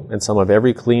animal and some of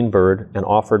every clean bird and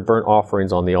offered burnt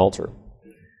offerings on the altar.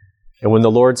 And when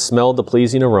the Lord smelled the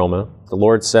pleasing aroma, the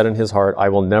Lord said in his heart, "I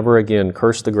will never again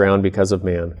curse the ground because of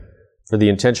man, for the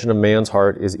intention of man's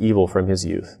heart is evil from his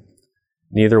youth.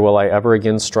 Neither will I ever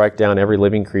again strike down every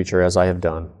living creature as I have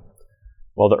done.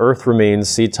 While the earth remains,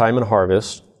 seed time and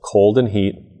harvest, cold and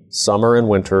heat, summer and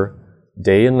winter,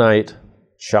 day and night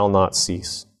shall not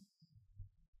cease."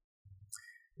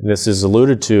 And this is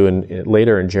alluded to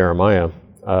later in Jeremiah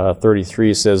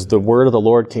 33. Says, "The word of the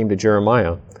Lord came to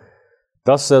Jeremiah.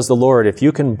 Thus says the Lord, if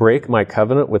you can break my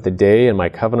covenant with the day and my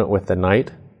covenant with the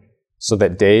night, so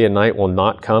that day and night will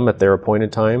not come at their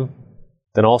appointed time,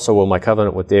 then also will my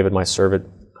covenant with David my servant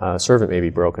may be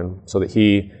broken, so that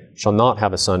he shall not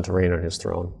have a son to reign on his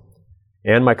throne.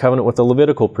 And my covenant with the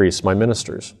Levitical priests, my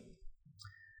ministers.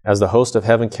 As the host of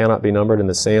heaven cannot be numbered and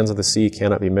the sands of the sea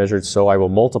cannot be measured, so I will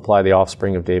multiply the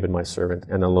offspring of David my servant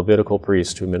and the Levitical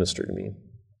priests who minister to me.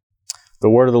 The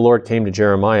word of the Lord came to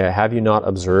Jeremiah, have you not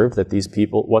observed that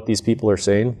what these people are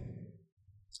saying?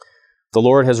 The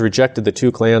Lord has rejected the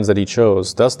two clans that he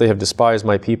chose. Thus they have despised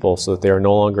my people, so that they are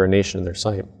no longer a nation in their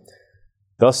sight.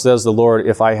 Thus says the Lord,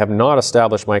 if I have not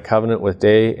established my covenant with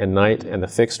day and night and the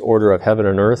fixed order of heaven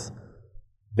and earth,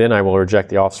 then I will reject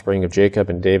the offspring of Jacob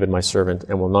and David my servant,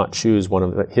 and will not choose one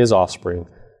of his offspring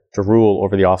to rule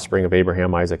over the offspring of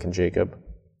Abraham, Isaac, and Jacob.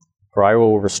 For I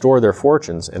will restore their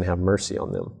fortunes and have mercy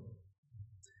on them.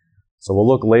 So we'll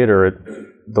look later at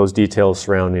those details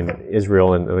surrounding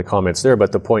Israel and the comments there,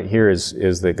 but the point here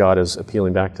is that God is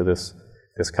appealing back to this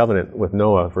covenant with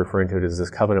Noah, referring to it as this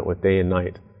covenant with day and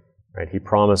night. Right? He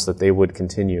promised that they would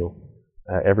continue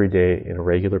every day in a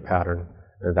regular pattern,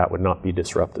 and that would not be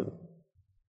disrupted.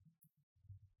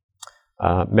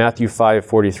 Matthew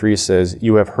 5:43 says,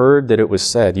 you have heard that it was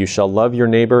said, you shall love your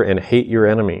neighbor and hate your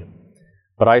enemy.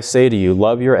 But I say to you,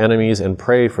 love your enemies and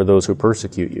pray for those who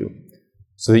persecute you,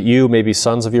 so that you may be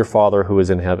sons of your Father who is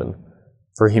in heaven.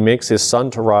 For he makes his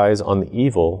sun to rise on the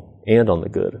evil and on the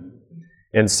good,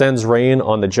 and sends rain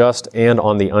on the just and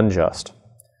on the unjust.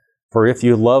 For if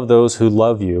you love those who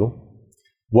love you,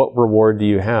 what reward do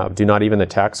you have? Do not even the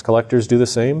tax collectors do the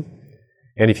same?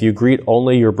 And if you greet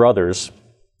only your brothers,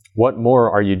 what more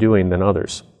are you doing than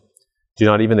others? Do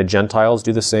not even the Gentiles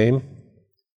do the same?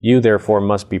 You therefore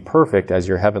must be perfect as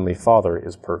your heavenly Father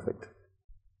is perfect.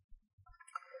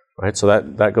 Right, so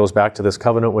that goes back to this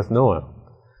covenant with Noah,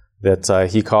 that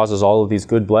he causes all of these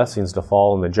good blessings to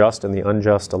fall on the just and the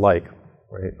unjust alike.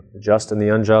 Right? The just and the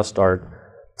unjust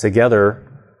are together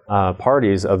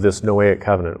parties of this Noahic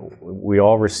covenant. We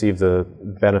all receive the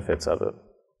benefits of it.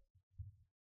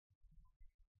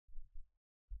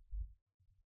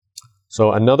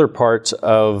 So another part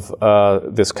of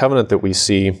this covenant that we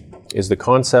see is the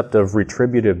concept of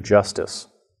retributive justice.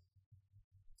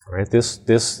 Right?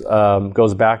 This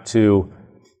goes back to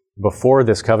before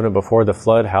this covenant, before the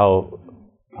flood, how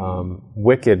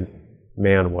wicked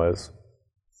man was,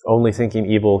 only thinking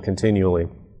evil continually.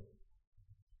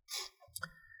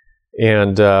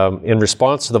 And in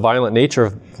response to the violent nature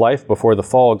of life before the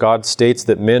fall, God states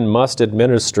that men must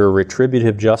administer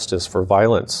retributive justice for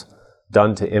violence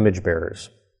done to image bearers.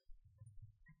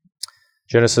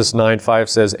 Genesis 9:5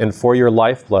 says, "And for your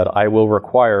lifeblood I will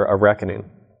require a reckoning.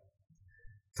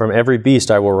 From every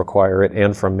beast I will require it,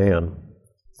 and from man.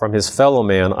 From his fellow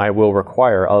man I will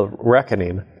require a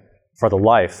reckoning for the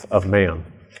life of man.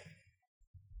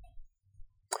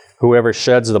 Whoever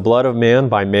sheds the blood of man,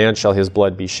 by man shall his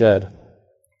blood be shed.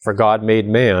 For God made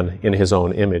man in his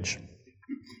own image."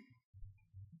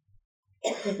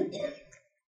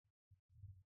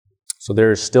 So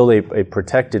there is still a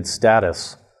protected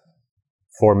status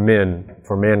for men,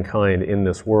 for mankind in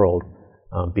this world,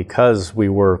 because we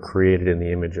were created in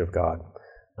the image of God.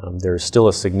 There is still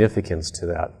a significance to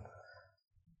that.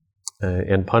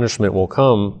 And punishment will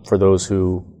come for those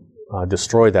who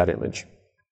destroy that image.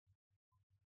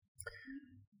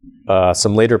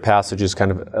 Some later passages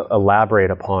kind of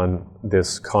elaborate upon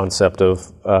this concept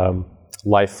of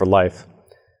life for life.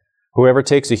 "Whoever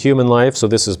takes a human life," so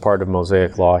this is part of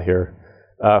Mosaic law here,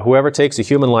 "whoever takes a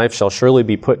human life shall surely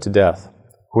be put to death.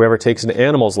 Whoever takes an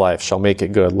animal's life shall make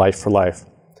it good, life for life.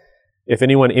 If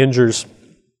anyone injures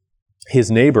his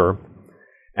neighbor,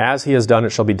 as he has done,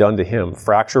 it shall be done to him.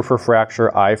 Fracture for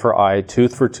fracture, eye for eye,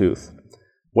 tooth for tooth.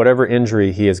 Whatever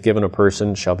injury he has given a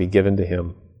person shall be given to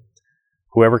him.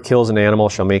 Whoever kills an animal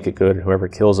shall make it good, and whoever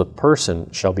kills a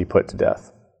person shall be put to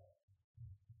death.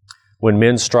 When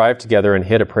men strive together and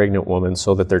hit a pregnant woman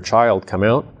so that their child come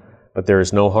out, but there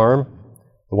is no harm,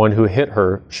 the one who hit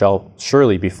her shall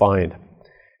surely be fined,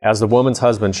 as the woman's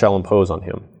husband shall impose on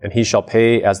him, and he shall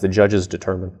pay as the judges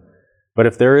determine. But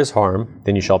if there is harm,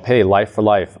 then you shall pay life for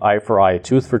life, eye for eye,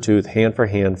 tooth for tooth, hand for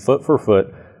hand, foot for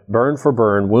foot, burn for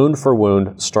burn, wound for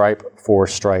wound, stripe for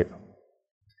stripe.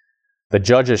 The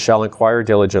judges shall inquire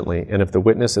diligently, and if the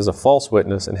witness is a false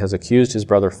witness and has accused his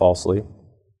brother falsely,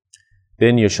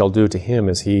 then you shall do to him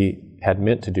as he had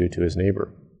meant to do to his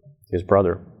neighbor, his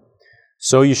brother.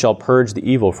 So you shall purge the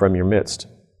evil from your midst.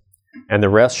 And the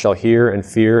rest shall hear and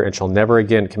fear, and shall never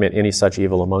again commit any such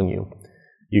evil among you.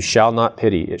 You shall not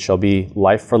pity. It shall be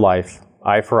life for life,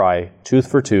 eye for eye, tooth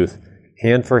for tooth,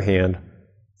 hand for hand,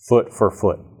 foot for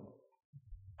foot."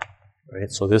 Right?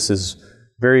 So this is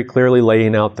very clearly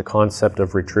laying out the concept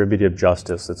of retributive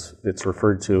justice. It's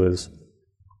referred to as,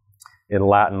 in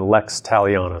Latin, lex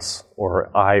talionis,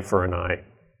 or eye for an eye.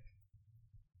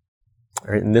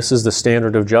 Right? And this is the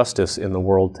standard of justice in the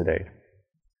world today.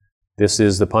 This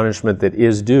is the punishment that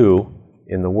is due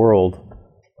in the world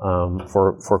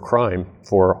for crime,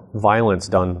 for violence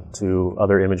done to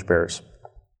other image bearers.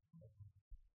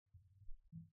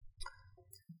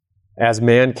 As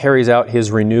man carries out his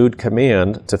renewed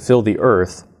command to fill the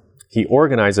earth, he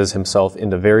organizes himself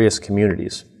into various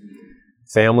communities,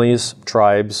 families,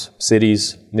 tribes,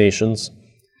 cities, nations.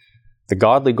 The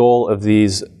godly goal of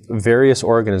these various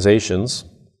organizations,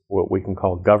 what we can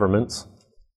call governments,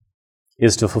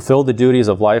 is to fulfill the duties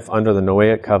of life under the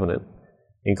Noahic Covenant,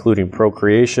 including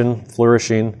procreation,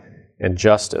 flourishing, and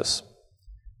justice,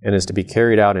 and is to be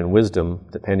carried out in wisdom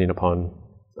depending upon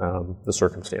the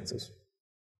circumstances.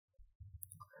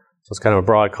 So it's kind of a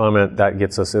broad comment that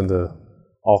gets us into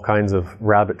all kinds of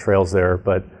rabbit trails there,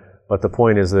 but the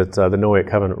point is that the Noahic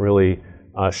Covenant really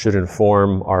should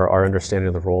inform our understanding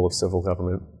of the role of civil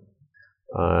government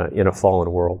in a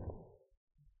fallen world.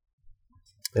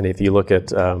 And if you look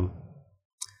at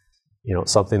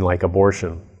something like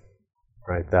abortion,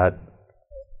 right, that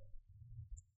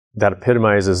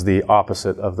epitomizes the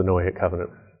opposite of the Noahic Covenant,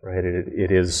 right?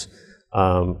 It is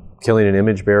killing an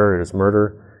image bearer, it is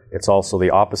murder. It's also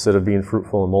the opposite of being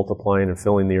fruitful and multiplying and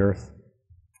filling the earth,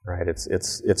 right?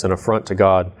 It's an affront to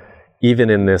God, even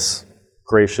in this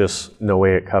gracious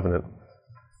Noahic Covenant.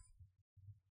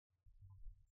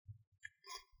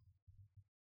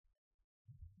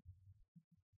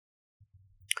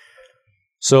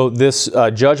 So this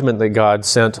judgment that God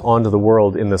sent onto the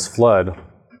world in this flood,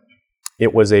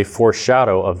 it was a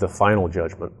foreshadow of the final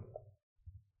judgment.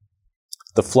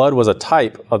 The flood was a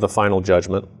type of the final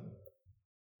judgment.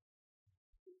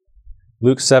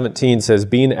 Luke 17 says,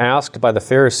 "Being asked by the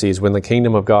Pharisees when the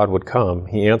kingdom of God would come,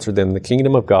 he answered them, 'The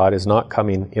kingdom of God is not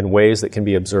coming in ways that can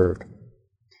be observed.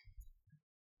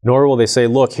 Nor will they say,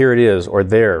 Look, here it is, or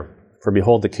there, for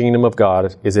behold, the kingdom of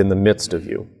God is in the midst of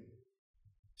you.'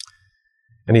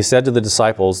 And he said to the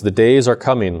disciples, 'The days are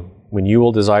coming when you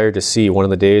will desire to see one of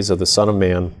the days of the Son of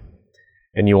Man,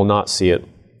 and you will not see it.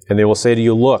 And they will say to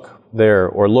you, Look there,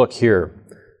 or look here.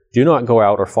 Do not go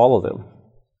out or follow them.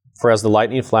 For as the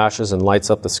lightning flashes and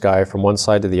lights up the sky from one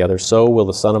side to the other, so will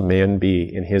the Son of Man be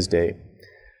in his day.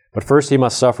 But first he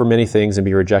must suffer many things and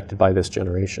be rejected by this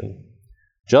generation.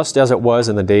 Just as it was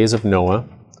in the days of Noah,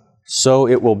 so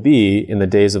it will be in the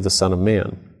days of the Son of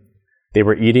Man. They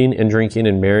were eating and drinking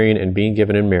and marrying and being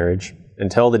given in marriage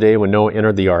until the day when Noah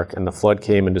entered the ark and the flood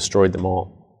came and destroyed them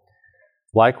all.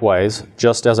 Likewise,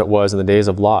 just as it was in the days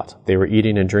of Lot, they were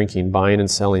eating and drinking, buying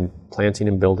and selling, planting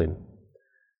and building.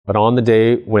 But on the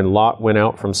day when Lot went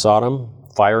out from Sodom,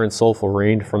 fire and sulfur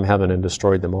rained from heaven and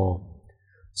destroyed them all.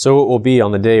 So it will be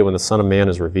on the day when the Son of Man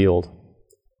is revealed.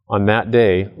 On that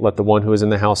day, let the one who is in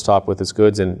the housetop with his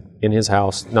goods in his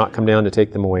house not come down to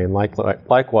take them away, and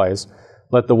likewise,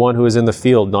 let the one who is in the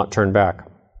field not turn back.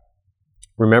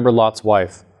 Remember Lot's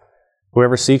wife.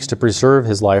 Whoever seeks to preserve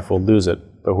his life will lose it,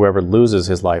 but whoever loses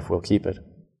his life will keep it.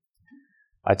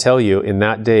 I tell you, in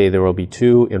that day there will be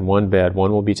two in one bed,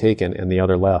 one will be taken and the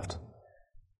other left.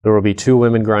 There will be two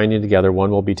women grinding together,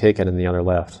 one will be taken and the other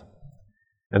left.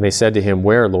 And they said to him,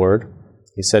 Where, Lord?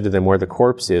 He said to them, Where the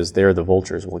corpse is, there the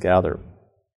vultures will gather.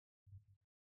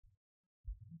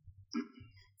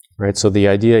 Right, so the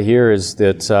idea here is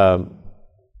that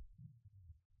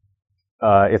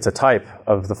it's a type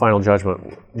of the final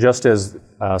judgment. Just as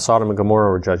Sodom and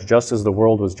Gomorrah were judged, just as the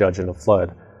world was judged in a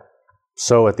flood,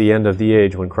 so at the end of the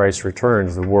age, when Christ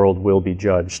returns, the world will be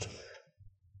judged.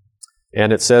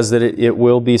 And it says that it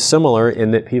will be similar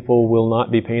in that people will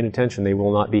not be paying attention. They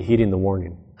will not be heeding the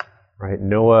warning. Right?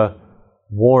 Noah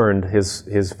warned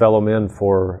his fellow men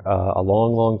for a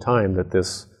long, long time that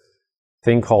this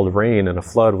thing called rain and a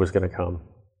flood was going to come.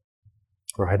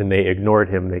 Right? And they ignored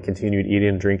him. They continued eating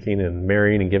and drinking and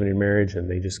marrying and giving in marriage,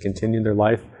 and they just continued their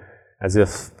life as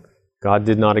if God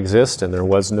did not exist and there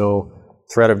was no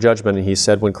threat of judgment. And he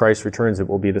said when Christ returns, it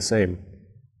will be the same.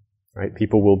 Right?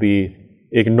 People will be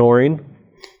ignoring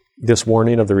this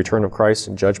warning of the return of Christ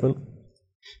and judgment.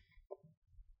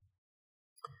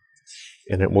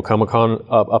 And it will come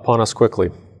upon us quickly.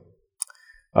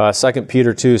 2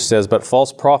 Peter 2 says, But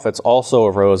false prophets also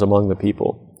arose among the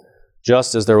people,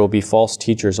 just as there will be false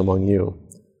teachers among you,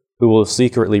 who will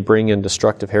secretly bring in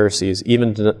destructive heresies,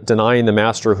 even denying the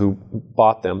master who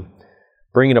bought them,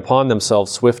 bringing upon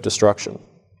themselves swift destruction.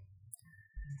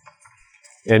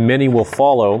 And many will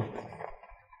follow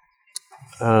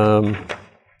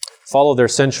their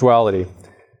sensuality,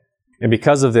 and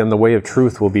because of them the way of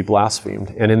truth will be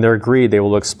blasphemed, and in their greed they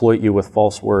will exploit you with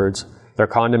false words. Their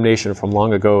condemnation from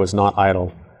long ago is not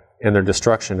idle, and their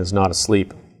destruction is not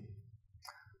asleep.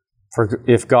 For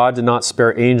if God did not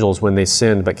spare angels when they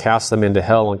sinned, but cast them into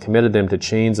hell and committed them to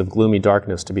chains of gloomy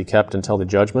darkness to be kept until the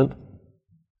judgment,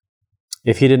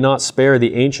 if he did not spare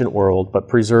the ancient world, but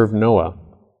preserved Noah,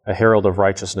 a herald of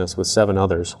righteousness, with 7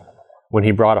 others, when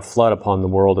he brought a flood upon the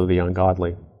world of the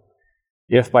ungodly,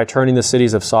 if by turning the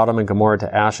cities of Sodom and Gomorrah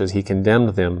to ashes he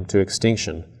condemned them to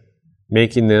extinction,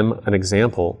 making them an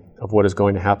example of what is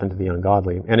going to happen to the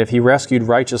ungodly, and if he rescued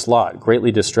righteous Lot,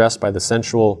 greatly distressed by the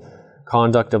sensual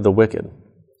conduct of the wicked,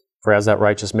 for as that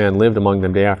righteous man lived among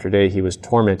them day after day, he was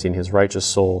tormenting his righteous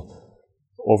soul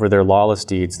over their lawless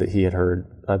deeds that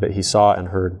he saw and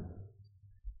heard.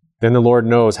 Then the Lord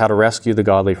knows how to rescue the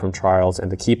godly from trials and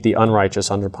to keep the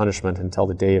unrighteous under punishment until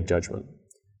the day of judgment,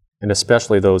 and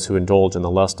especially those who indulge in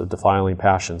the lust of defiling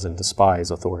passions and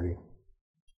despise authority.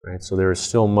 Right? So there is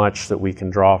still much that we can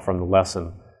draw from the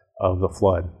lesson of the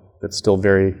flood that's still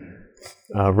very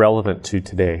relevant to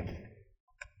today.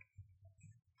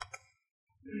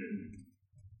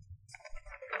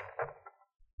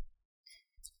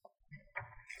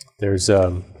 There's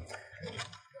an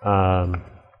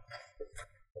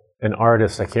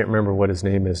artist, I can't remember what his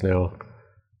name is now.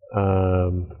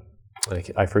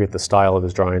 I forget the style of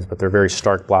his drawings, but they're very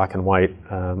stark black and white,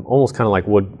 almost kind of like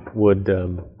wood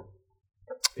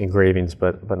engravings,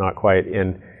 but not quite.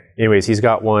 And anyways, he's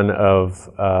got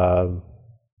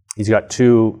he's got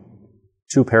two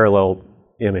parallel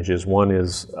images. One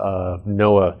is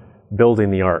Noah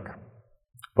building the ark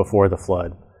before the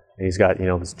flood. And he's got,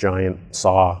 this giant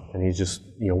saw, and he's just,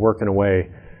 working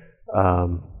away,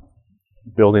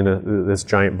 building this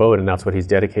giant boat, and that's what he's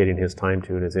dedicating his time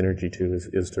to and his energy to,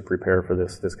 is to prepare for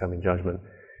this coming judgment.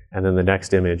 And then the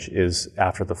next image is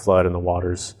after the flood and the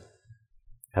waters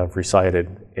have receded,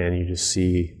 and you just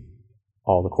see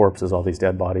all the corpses, all these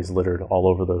dead bodies littered all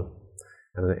over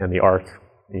and the ark,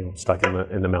 stuck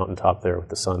in the mountaintop there with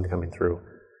the sun coming through.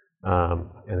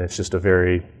 And it's just a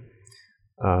very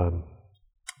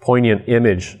poignant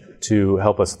image to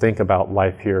help us think about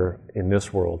life here in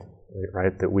this world,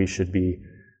 right? That we should be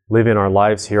living our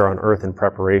lives here on earth in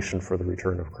preparation for the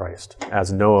return of Christ,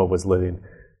 as Noah was living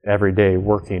every day,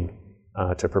 working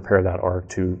to prepare that ark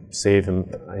to save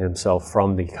himself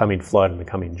from the coming flood and the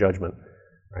coming judgment,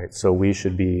 right? So we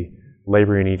should be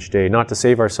laboring each day, not to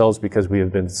save ourselves because we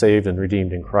have been saved and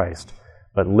redeemed in Christ,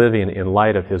 but living in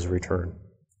light of his return,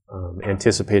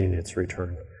 anticipating its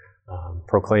return,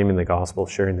 proclaiming the gospel,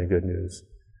 sharing the good news,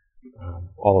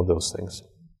 all of those things.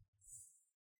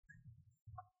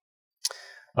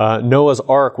 Noah's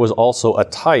ark was also a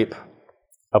type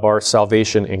of our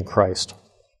salvation in Christ.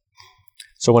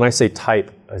 So when I say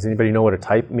type, does anybody know what a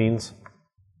type means?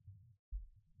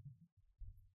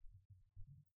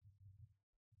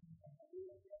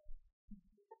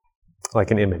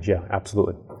 Like an image, yeah,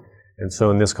 absolutely. And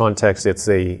so in this context, it's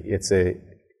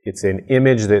an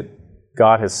image that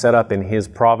God has set up in his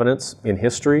providence in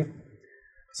history,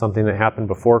 something that happened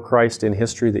before Christ in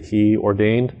history that he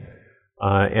ordained,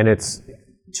 and it's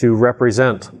to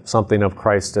represent something of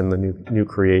Christ in the new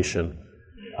creation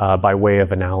by way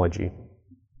of analogy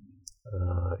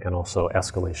and also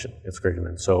escalation. It's greater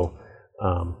than. So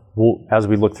as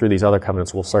we look through these other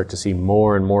covenants, we'll start to see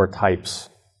more and more types,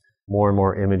 more and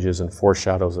more images and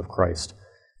foreshadows of Christ.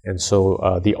 And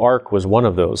so the ark was one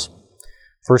of those.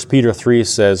 1 Peter 3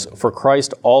 says, "For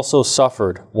Christ also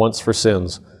suffered once for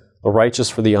sins, the righteous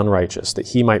for the unrighteous, that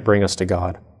he might bring us to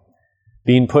God,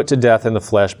 being put to death in the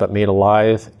flesh, but made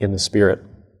alive in the Spirit,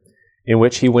 in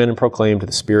which he went and proclaimed to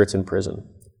the spirits in prison,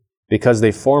 because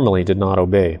they formerly did not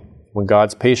obey, when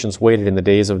God's patience waited in the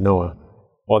days of Noah,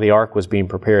 while the ark was being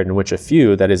prepared, in which a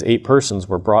few, that is 8 persons,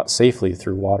 were brought safely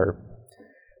through water.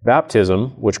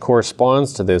 Baptism, which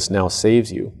corresponds to this, now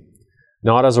saves you,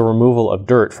 not as a removal of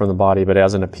dirt from the body, but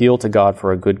as an appeal to God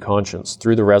for a good conscience,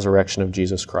 through the resurrection of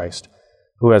Jesus Christ,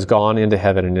 who has gone into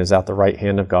heaven and is at the right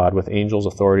hand of God, with angels,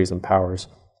 authorities, and powers,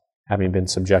 having been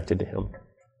subjected to him."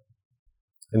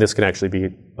 And this can actually be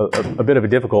a bit of a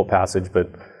difficult passage, but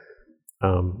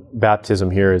baptism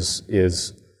here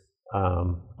is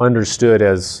understood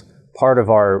as part of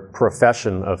our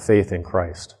profession of faith in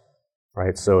Christ,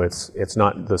 right? So it's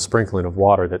not the sprinkling of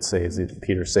water that saves,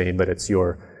 Peter's saying, but it's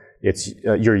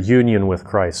your union with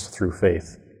Christ through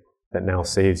faith that now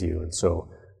saves you. And so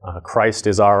Christ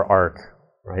is our ark,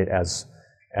 right? As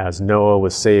Noah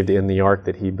was saved in the ark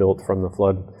that he built from the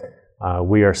flood,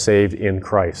 we are saved in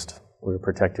Christ. We are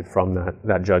protected from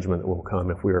that judgment that will come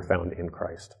if we are found in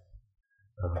Christ,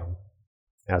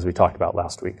 as we talked about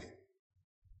last week.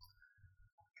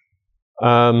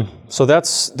 So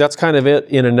that's kind of it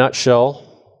in a nutshell.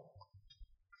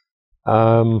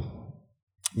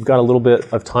 We've got a little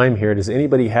bit of time here. Does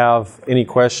anybody have any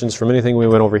questions from anything we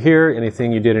went over here,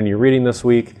 anything you did in your reading this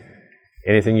week,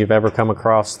 anything you've ever come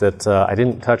across that I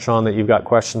didn't touch on that you've got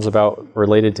questions about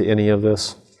related to any of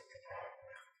this?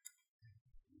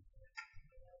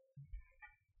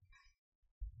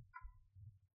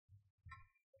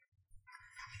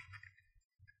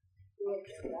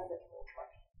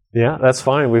 Yeah, that's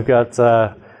fine. We've got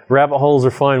rabbit holes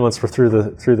are fine once we're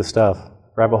through the stuff.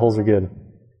 Rabbit holes are good.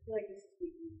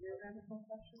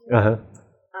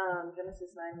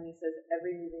 Genesis 9, when he says,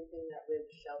 "Every moving thing that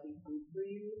lives shall be food for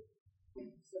you." So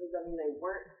does that mean they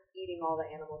weren't eating all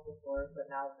the animals before, but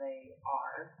now they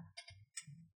are?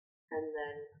 And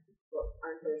then,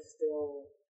 aren't there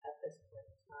still, at this point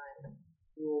in time,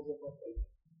 rules of what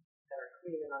that are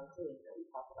clean and unclean that we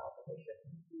talk about that they shouldn't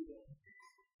be eating?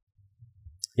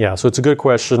 Yeah, so it's a good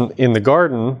question. In the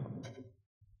garden,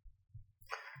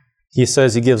 he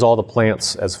says he gives all the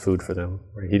plants as food for them.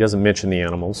 Right? He doesn't mention the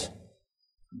animals.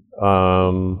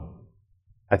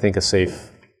 I think a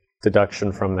safe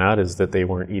deduction from that is that they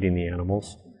weren't eating the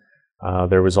animals.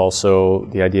 There was also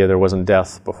the idea there wasn't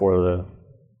death before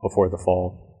the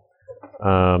fall.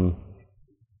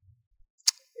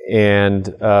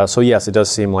 So yes, it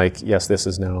does seem like, yes, this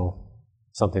is now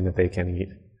something that they can eat.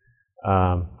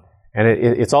 And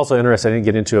it's also interesting, I didn't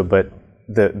get into it, but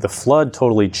the flood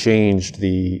totally changed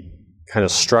the kind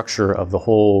of structure of the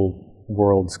whole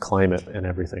world's climate and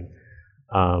everything.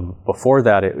 Before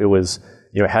that, it was,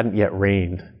 it hadn't yet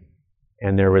rained,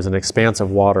 and there was an expanse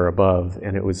of water above,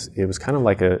 and it was kind of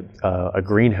like a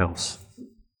greenhouse.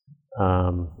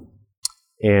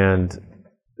 And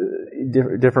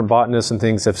different botanists and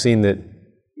things have seen that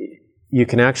you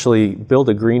can actually build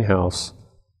a greenhouse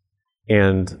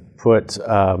and put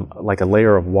like a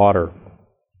layer of water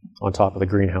on top of the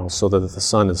greenhouse so that the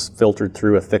sun is filtered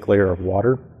through a thick layer of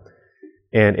water,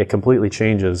 and it completely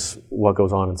changes what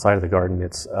goes on inside of the garden.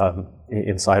 It's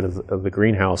inside of the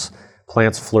greenhouse,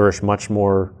 plants flourish much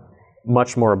more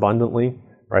abundantly.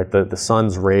 Right, the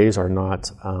sun's rays are not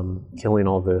killing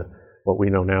all what we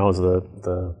know now as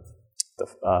the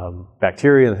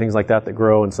bacteria and things like that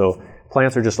grow, and so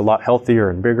plants are just a lot healthier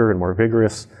and bigger and more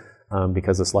vigorous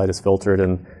because this light is filtered.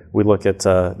 And we look at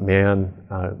man,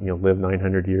 lived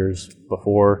 900 years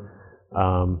before.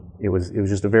 It was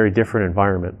just a very different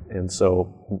environment, and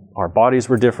so our bodies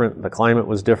were different, the climate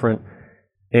was different,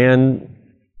 and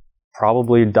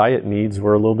probably diet needs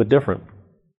were a little bit different.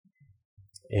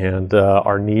 And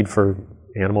our need for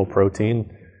animal protein,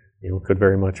 could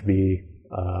very much be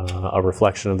a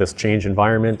reflection of this changed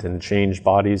environment and changed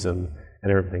bodies and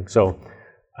everything. So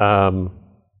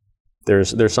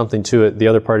there's something to it. The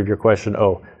other part of your question,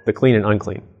 the clean and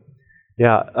unclean.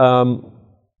 Yeah.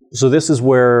 So this is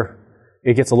where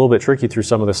it gets a little bit tricky through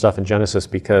some of the stuff in Genesis,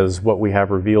 because what we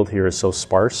have revealed here is so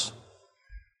sparse,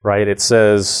 right? It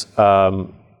says that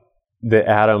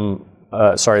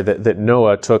that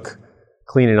Noah took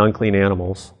clean and unclean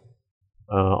animals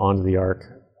onto the ark,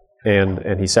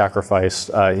 and he sacrificed.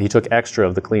 He took extra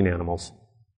of the clean animals,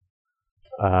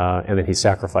 and then he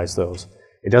sacrificed those.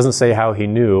 It doesn't say how he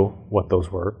knew what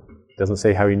those were. It doesn't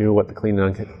say how he knew what the clean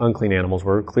and unclean animals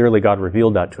were. Clearly, God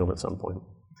revealed that to him at some point.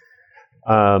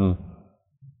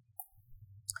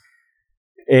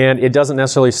 And it doesn't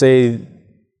necessarily say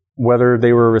whether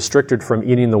they were restricted from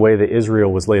eating the way that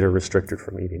Israel was later restricted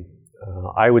from eating.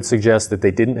 I would suggest that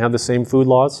they didn't have the same food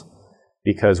laws,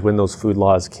 because when those food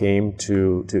laws came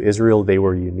to Israel, they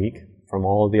were unique from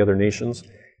all of the other nations,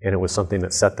 and it was something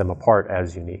that set them apart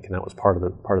as unique, and that was part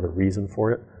of the reason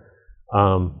for it.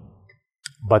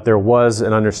 But there was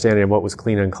an understanding of what was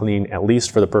clean and unclean, at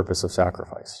least for the purpose of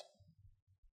sacrifice.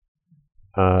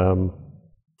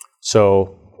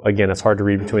 So again, it's hard to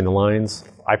read between the lines.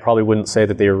 I probably wouldn't say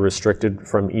that they were restricted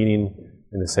from eating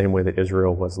in the same way that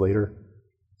Israel was later,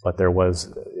 but there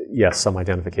was, yes, some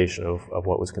identification of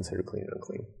what was considered clean and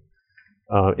unclean.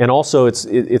 And also, it's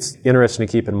interesting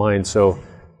to keep in mind, so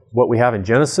what we have in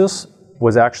Genesis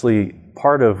was actually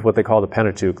part of what they call the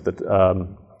Pentateuch,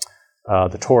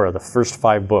 the Torah, the first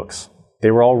 5 books.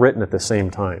 They were all written at the same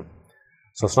time.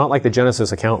 So it's not like the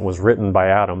Genesis account was written by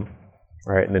Adam,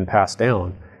 right, and then passed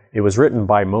down. It was written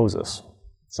by Moses.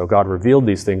 So God revealed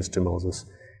these things to Moses.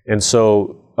 And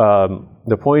so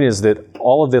the point is that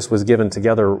all of this was given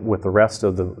together with the rest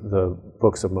of the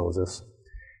books of Moses.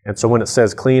 And so when it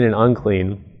says clean and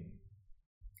unclean,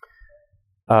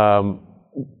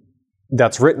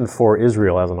 that's written for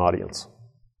Israel as an audience.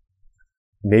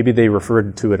 Maybe they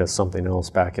referred to it as something else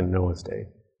back in Noah's day,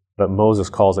 but Moses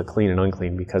calls it clean and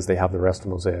unclean because they have the rest of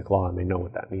Mosaic law and they know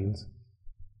what that means.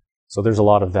 So there's a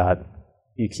lot of that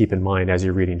you keep in mind as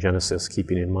you're reading Genesis,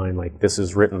 keeping in mind like this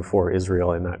is written for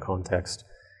Israel in that context.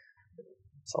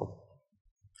 So,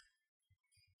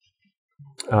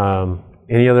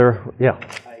 any other? Yeah.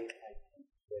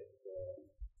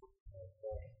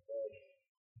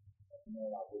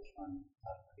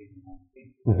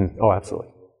 Mm-hmm. Oh,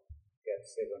 absolutely.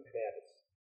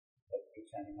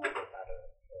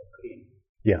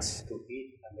 Yes. To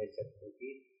eat, and they said to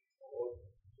eat or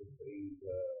to bring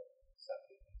the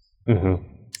sacrifice. Mm-hmm.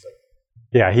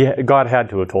 Yeah, God had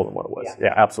to have told him what it was.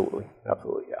 Yeah, absolutely.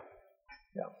 Absolutely, yeah.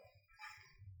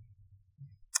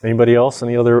 Anybody else?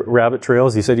 Any other rabbit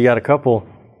trails? You said you got a couple.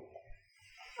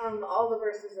 All the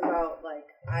verses about like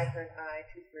eye for an eye,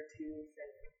 tooth for a tooth, and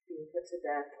being put to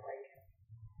death, like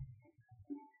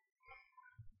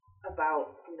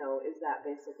about, is that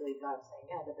basically God saying,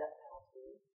 the death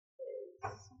penalty is,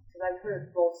 because I've heard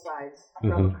both sides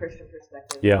from a Christian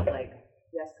perspective. Yeah. Like,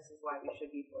 yes, this is why we should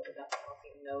be for the death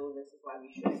penalty. No, this is why we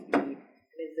shouldn't be.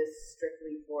 And is this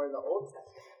strictly for the Old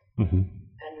Testament? Mm-hmm.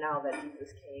 And now that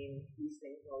Jesus came, these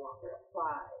things no longer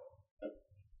apply.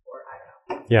 Or I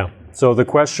don't know. Yeah. So the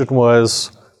question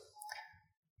was,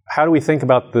 how do we think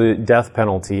about the death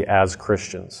penalty as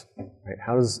Christians? Right?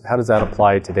 How does that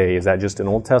apply today? Is that just an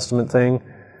Old Testament thing?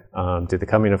 Did the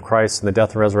coming of Christ and the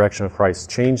death and resurrection of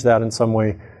Christ change that in some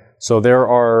way? So there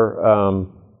are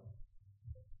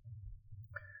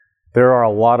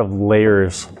a lot of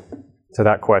layers to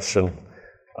that question.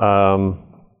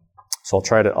 So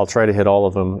I'll try to hit all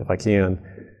of them if I can.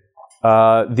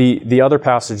 The other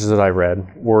passages that I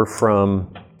read were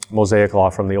from Mosaic law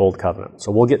from the Old Covenant.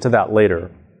 So we'll get to that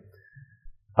later.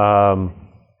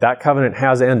 That covenant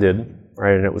has ended,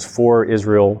 right? And it was for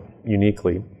Israel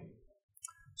uniquely.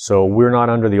 So we're not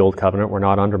under the Old Covenant. We're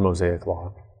not under Mosaic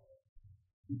law.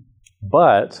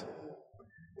 But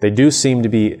they do seem to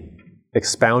be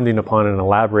expounding upon and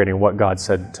elaborating what God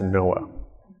said to Noah,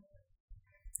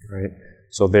 right?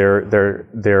 So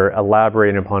they're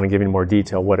elaborating upon and giving more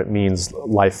detail what it means,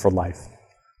 life for life.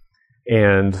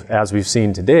 And as we've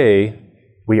seen today,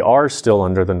 we are still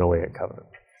under the Noahic Covenant,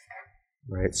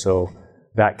 right? So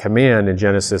that command in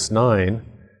Genesis 9,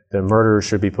 that murderers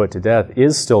should be put to death,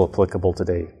 is still applicable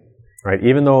today, right?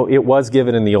 Even though it was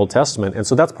given in the Old Testament. And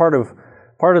so that's part of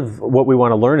what we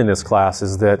want to learn in this class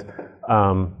is that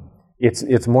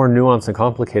it's more nuanced and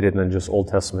complicated than just Old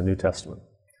Testament, New Testament.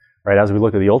 Right? As we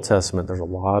look at the Old Testament, there's a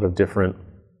lot of different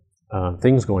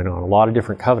things going on, a lot of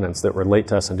different covenants that relate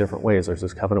to us in different ways. There's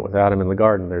this covenant with Adam in the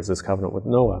garden. There's this covenant with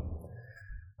Noah,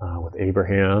 with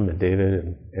Abraham and David.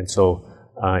 And so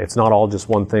it's not all just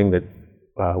one thing that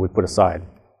we put aside.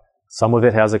 Some of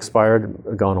it has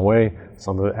expired, gone away.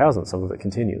 Some of it hasn't. Some of it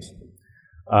continues.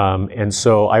 And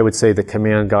so I would say the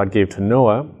command God gave to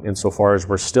Noah, insofar as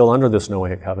we're still under this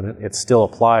Noahic covenant, it still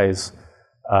applies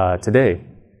today,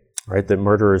 right? That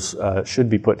murderers should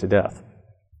be put to death.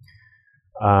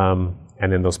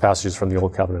 And then those passages from the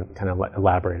Old Covenant kind of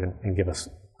elaborate and give us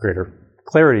greater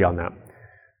clarity on that.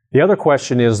 The other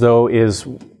question is, though, is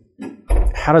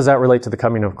how does that relate to the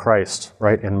coming of Christ,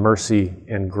 right? And mercy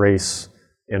and grace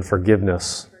and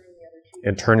forgiveness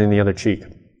and turning the other cheek.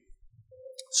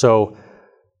 So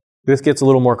this gets a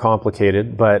little more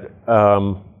complicated, but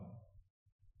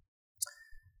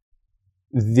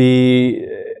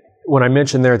when I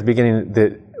mentioned there at the beginning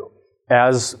that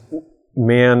as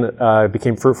man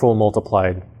became fruitful and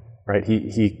multiplied, right?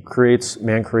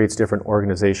 Man creates different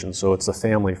organizations. So it's a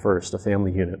family first, a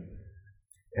family unit,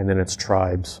 and then it's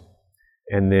tribes,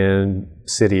 and then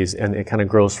cities, and it kind of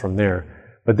grows from there.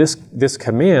 But this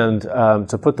command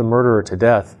to put the murderer to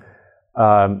death,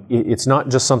 it's not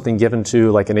just something given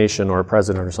to like a nation or a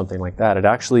president or something like that. It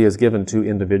actually is given to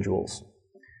individuals.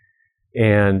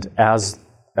 And as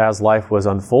life was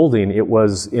unfolding, it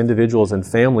was individuals and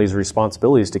families'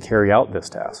 responsibilities to carry out this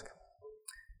task.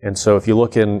 And so if you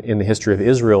look in the history of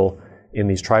Israel, in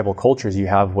these tribal cultures, you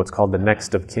have what's called the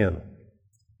next of kin,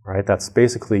 right? That's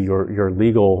basically your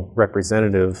legal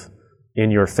representative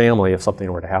in your family if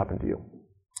something were to happen to you.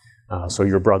 So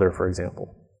your brother, for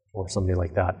example, or somebody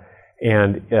like that.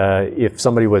 And if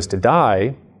somebody was to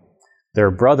die,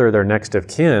 their brother, their next of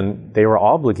kin, they were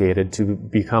obligated to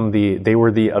they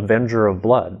were the avenger of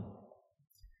blood.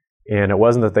 And it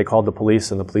wasn't that they called the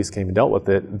police and the police came and dealt with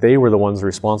it. They were the ones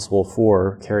responsible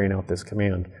for carrying out this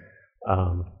command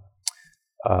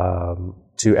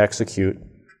to execute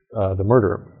the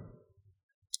murderer.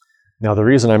 Now, the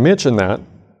reason I mention that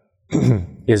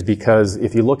is because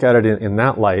if you look at it in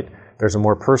that light, there's a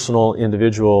more personal,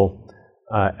 individual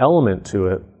element to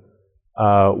it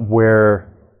where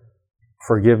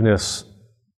forgiveness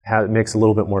makes a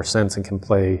little bit more sense and can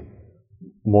play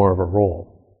more of a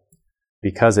role,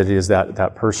 because it is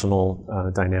that personal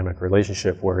dynamic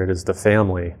relationship where it is the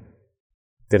family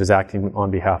that is acting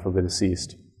on behalf of the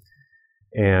deceased.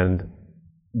 And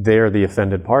they're the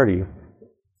offended party.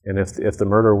 And if the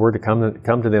murderer were to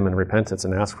come to them in repentance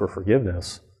and ask for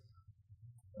forgiveness,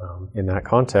 in that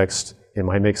context, it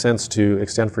might make sense to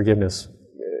extend forgiveness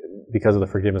because of the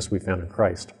forgiveness we found in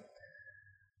Christ.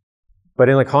 But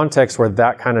in the context where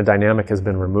that kind of dynamic has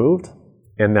been removed,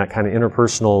 and that kind of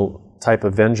interpersonal type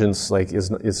of vengeance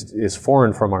is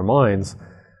foreign from our minds,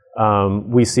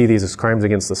 we see these as crimes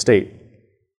against the state.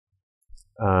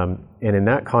 And in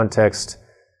that context,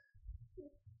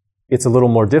 it's a little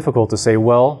more difficult to say,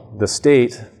 well, the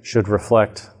state should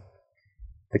reflect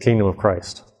the kingdom of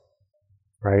Christ,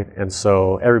 right? And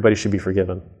so everybody should be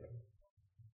forgiven.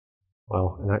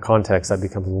 Well, in that context, that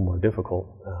becomes a little more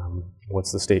difficult.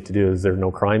 What's the state to do? Is there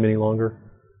no crime any longer?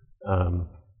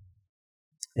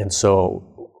 And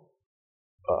so,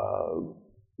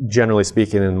 generally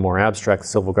speaking, in more abstract,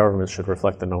 civil government should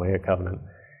reflect the Noahic Covenant.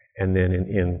 And then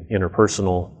in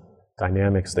interpersonal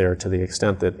dynamics there, to the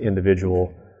extent that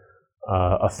individual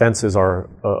offenses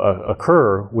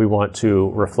occur, we want to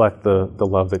reflect the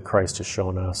love that Christ has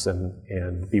shown us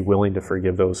and be willing to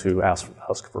forgive those who ask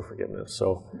for forgiveness.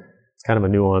 So it's kind of a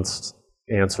nuanced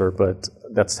answer, but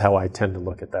that's how I tend to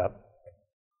look at that.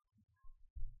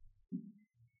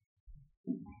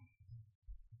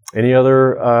 Any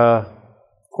other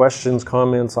questions,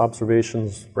 comments,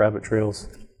 observations, rabbit trails?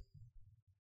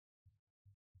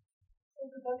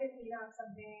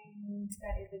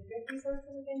 That is a good resource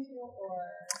to look into, or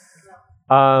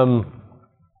no?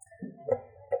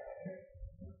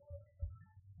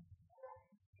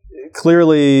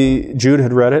 Clearly, Jude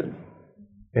had read it,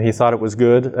 and he thought it was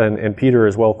good, and Peter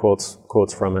as well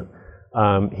quotes from it.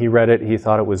 He read it, he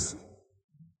thought it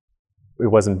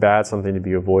wasn't bad, something to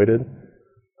be avoided.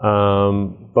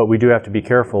 But we do have to be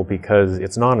careful because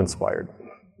it's not inspired.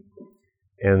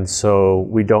 And so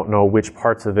we don't know which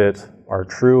parts of it are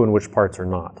true and which parts are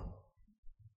not.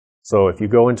 So if you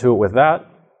go into it with that,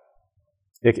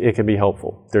 it can be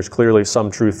helpful. There's clearly some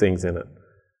true things in it.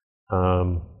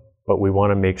 But we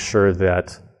want to make sure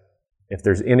that if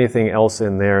there's anything else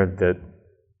in there that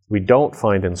we don't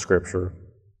find in Scripture,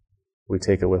 we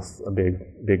take it with a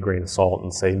big grain of salt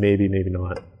and say maybe, maybe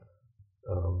not.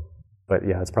 But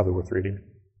yeah, it's probably worth reading.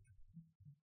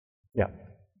 Yeah.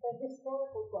 The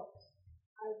historical books.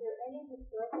 Are there any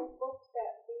historical books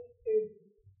that we could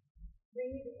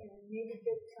read and maybe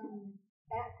get some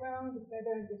background, a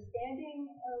better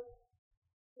understanding of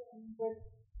what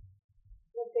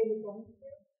they were going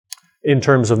through? In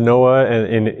terms of Noah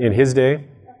and in his day? Any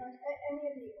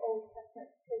of the Old Testament,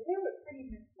 because they were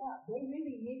pretty messed up. They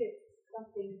really needed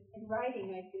something in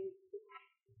writing, I think.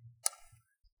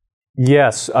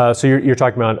 Yes. So you're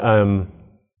talking about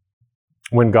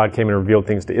when God came and revealed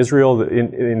things to Israel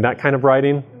in that kind of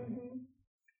writing?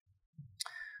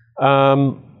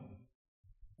 Mm-hmm.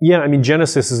 Yeah, I mean,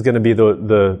 Genesis is going to be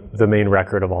the main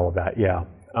record of all of that, yeah.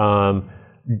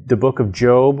 The book of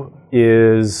Job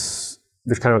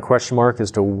there's kind of a question mark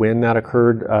as to when that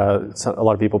occurred. A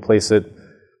lot of people place it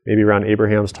maybe around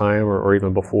Abraham's time or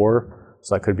even before,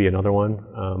 so that could be another one.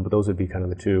 But those would be kind of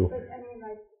the two. But I mean,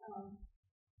 like,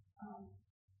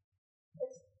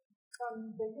 it's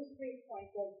from the history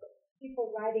point of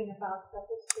people writing about the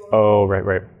historical Oh,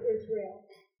 right. Israel.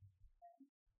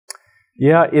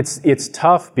 Yeah, it's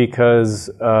tough because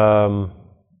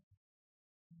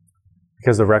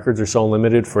the records are so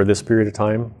limited for this period of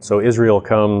time. So Israel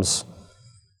comes,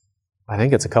 I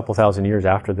think it's a couple thousand years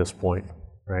after this point,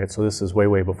 right? So this is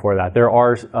way before that. There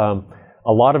are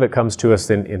a lot of it comes to us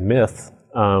in myth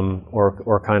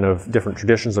or kind of different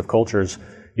traditions of cultures.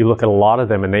 You look at a lot of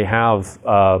them, and they have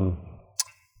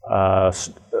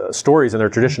stories in their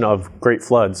tradition of great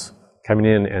floods coming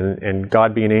in and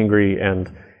God being angry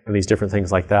and these different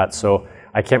things like that. So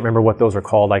I can't remember what those are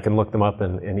called. I can look them up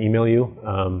and email you.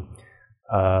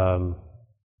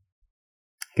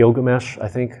 Gilgamesh, I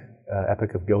think,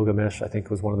 Epic of Gilgamesh, I think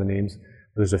was one of the names.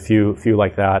 There's a few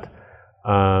like that.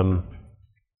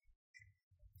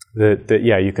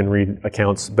 Yeah, you can read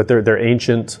accounts, but they're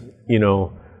ancient,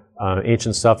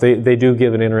 ancient stuff. They do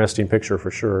give an interesting picture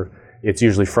for sure. It's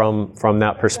usually from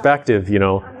that perspective, They're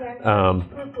not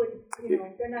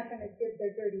going to give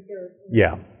their dirty dirt.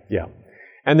 Yeah.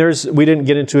 And we didn't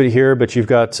get into it here, but you've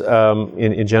got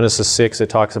in Genesis 6, it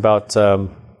talks about the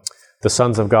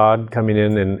sons of God coming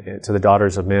in and to the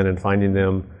daughters of men and finding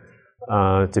them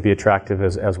to be attractive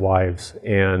as wives.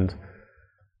 And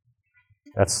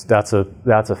that's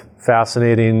a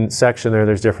fascinating section there.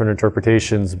 There's different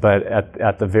interpretations, but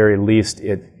at the very least,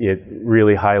 it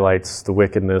really highlights the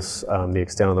wickedness, the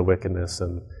extent of the wickedness,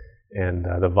 and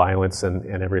the violence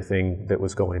and everything that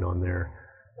was going on there.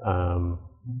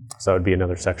 So that would be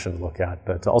another section to look at.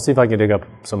 But I'll see if I can dig up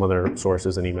some other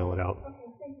sources and email it out. Okay,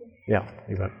 thank you. Yeah,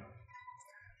 you bet.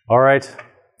 All right.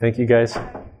 Thank you, guys.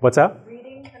 What's that?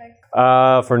 Reading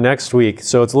For next week.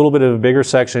 So it's a little bit of a bigger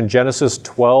section, Genesis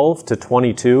 12 to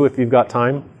 22, if you've got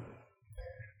time.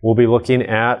 We'll be looking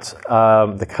at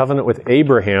the covenant with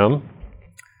Abraham,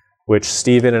 which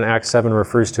Stephen in Acts 7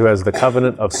 refers to as the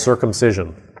covenant of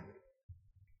circumcision.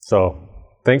 So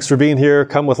thanks for being here.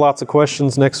 Come with lots of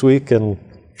questions next week, and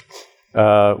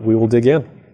we will dig in.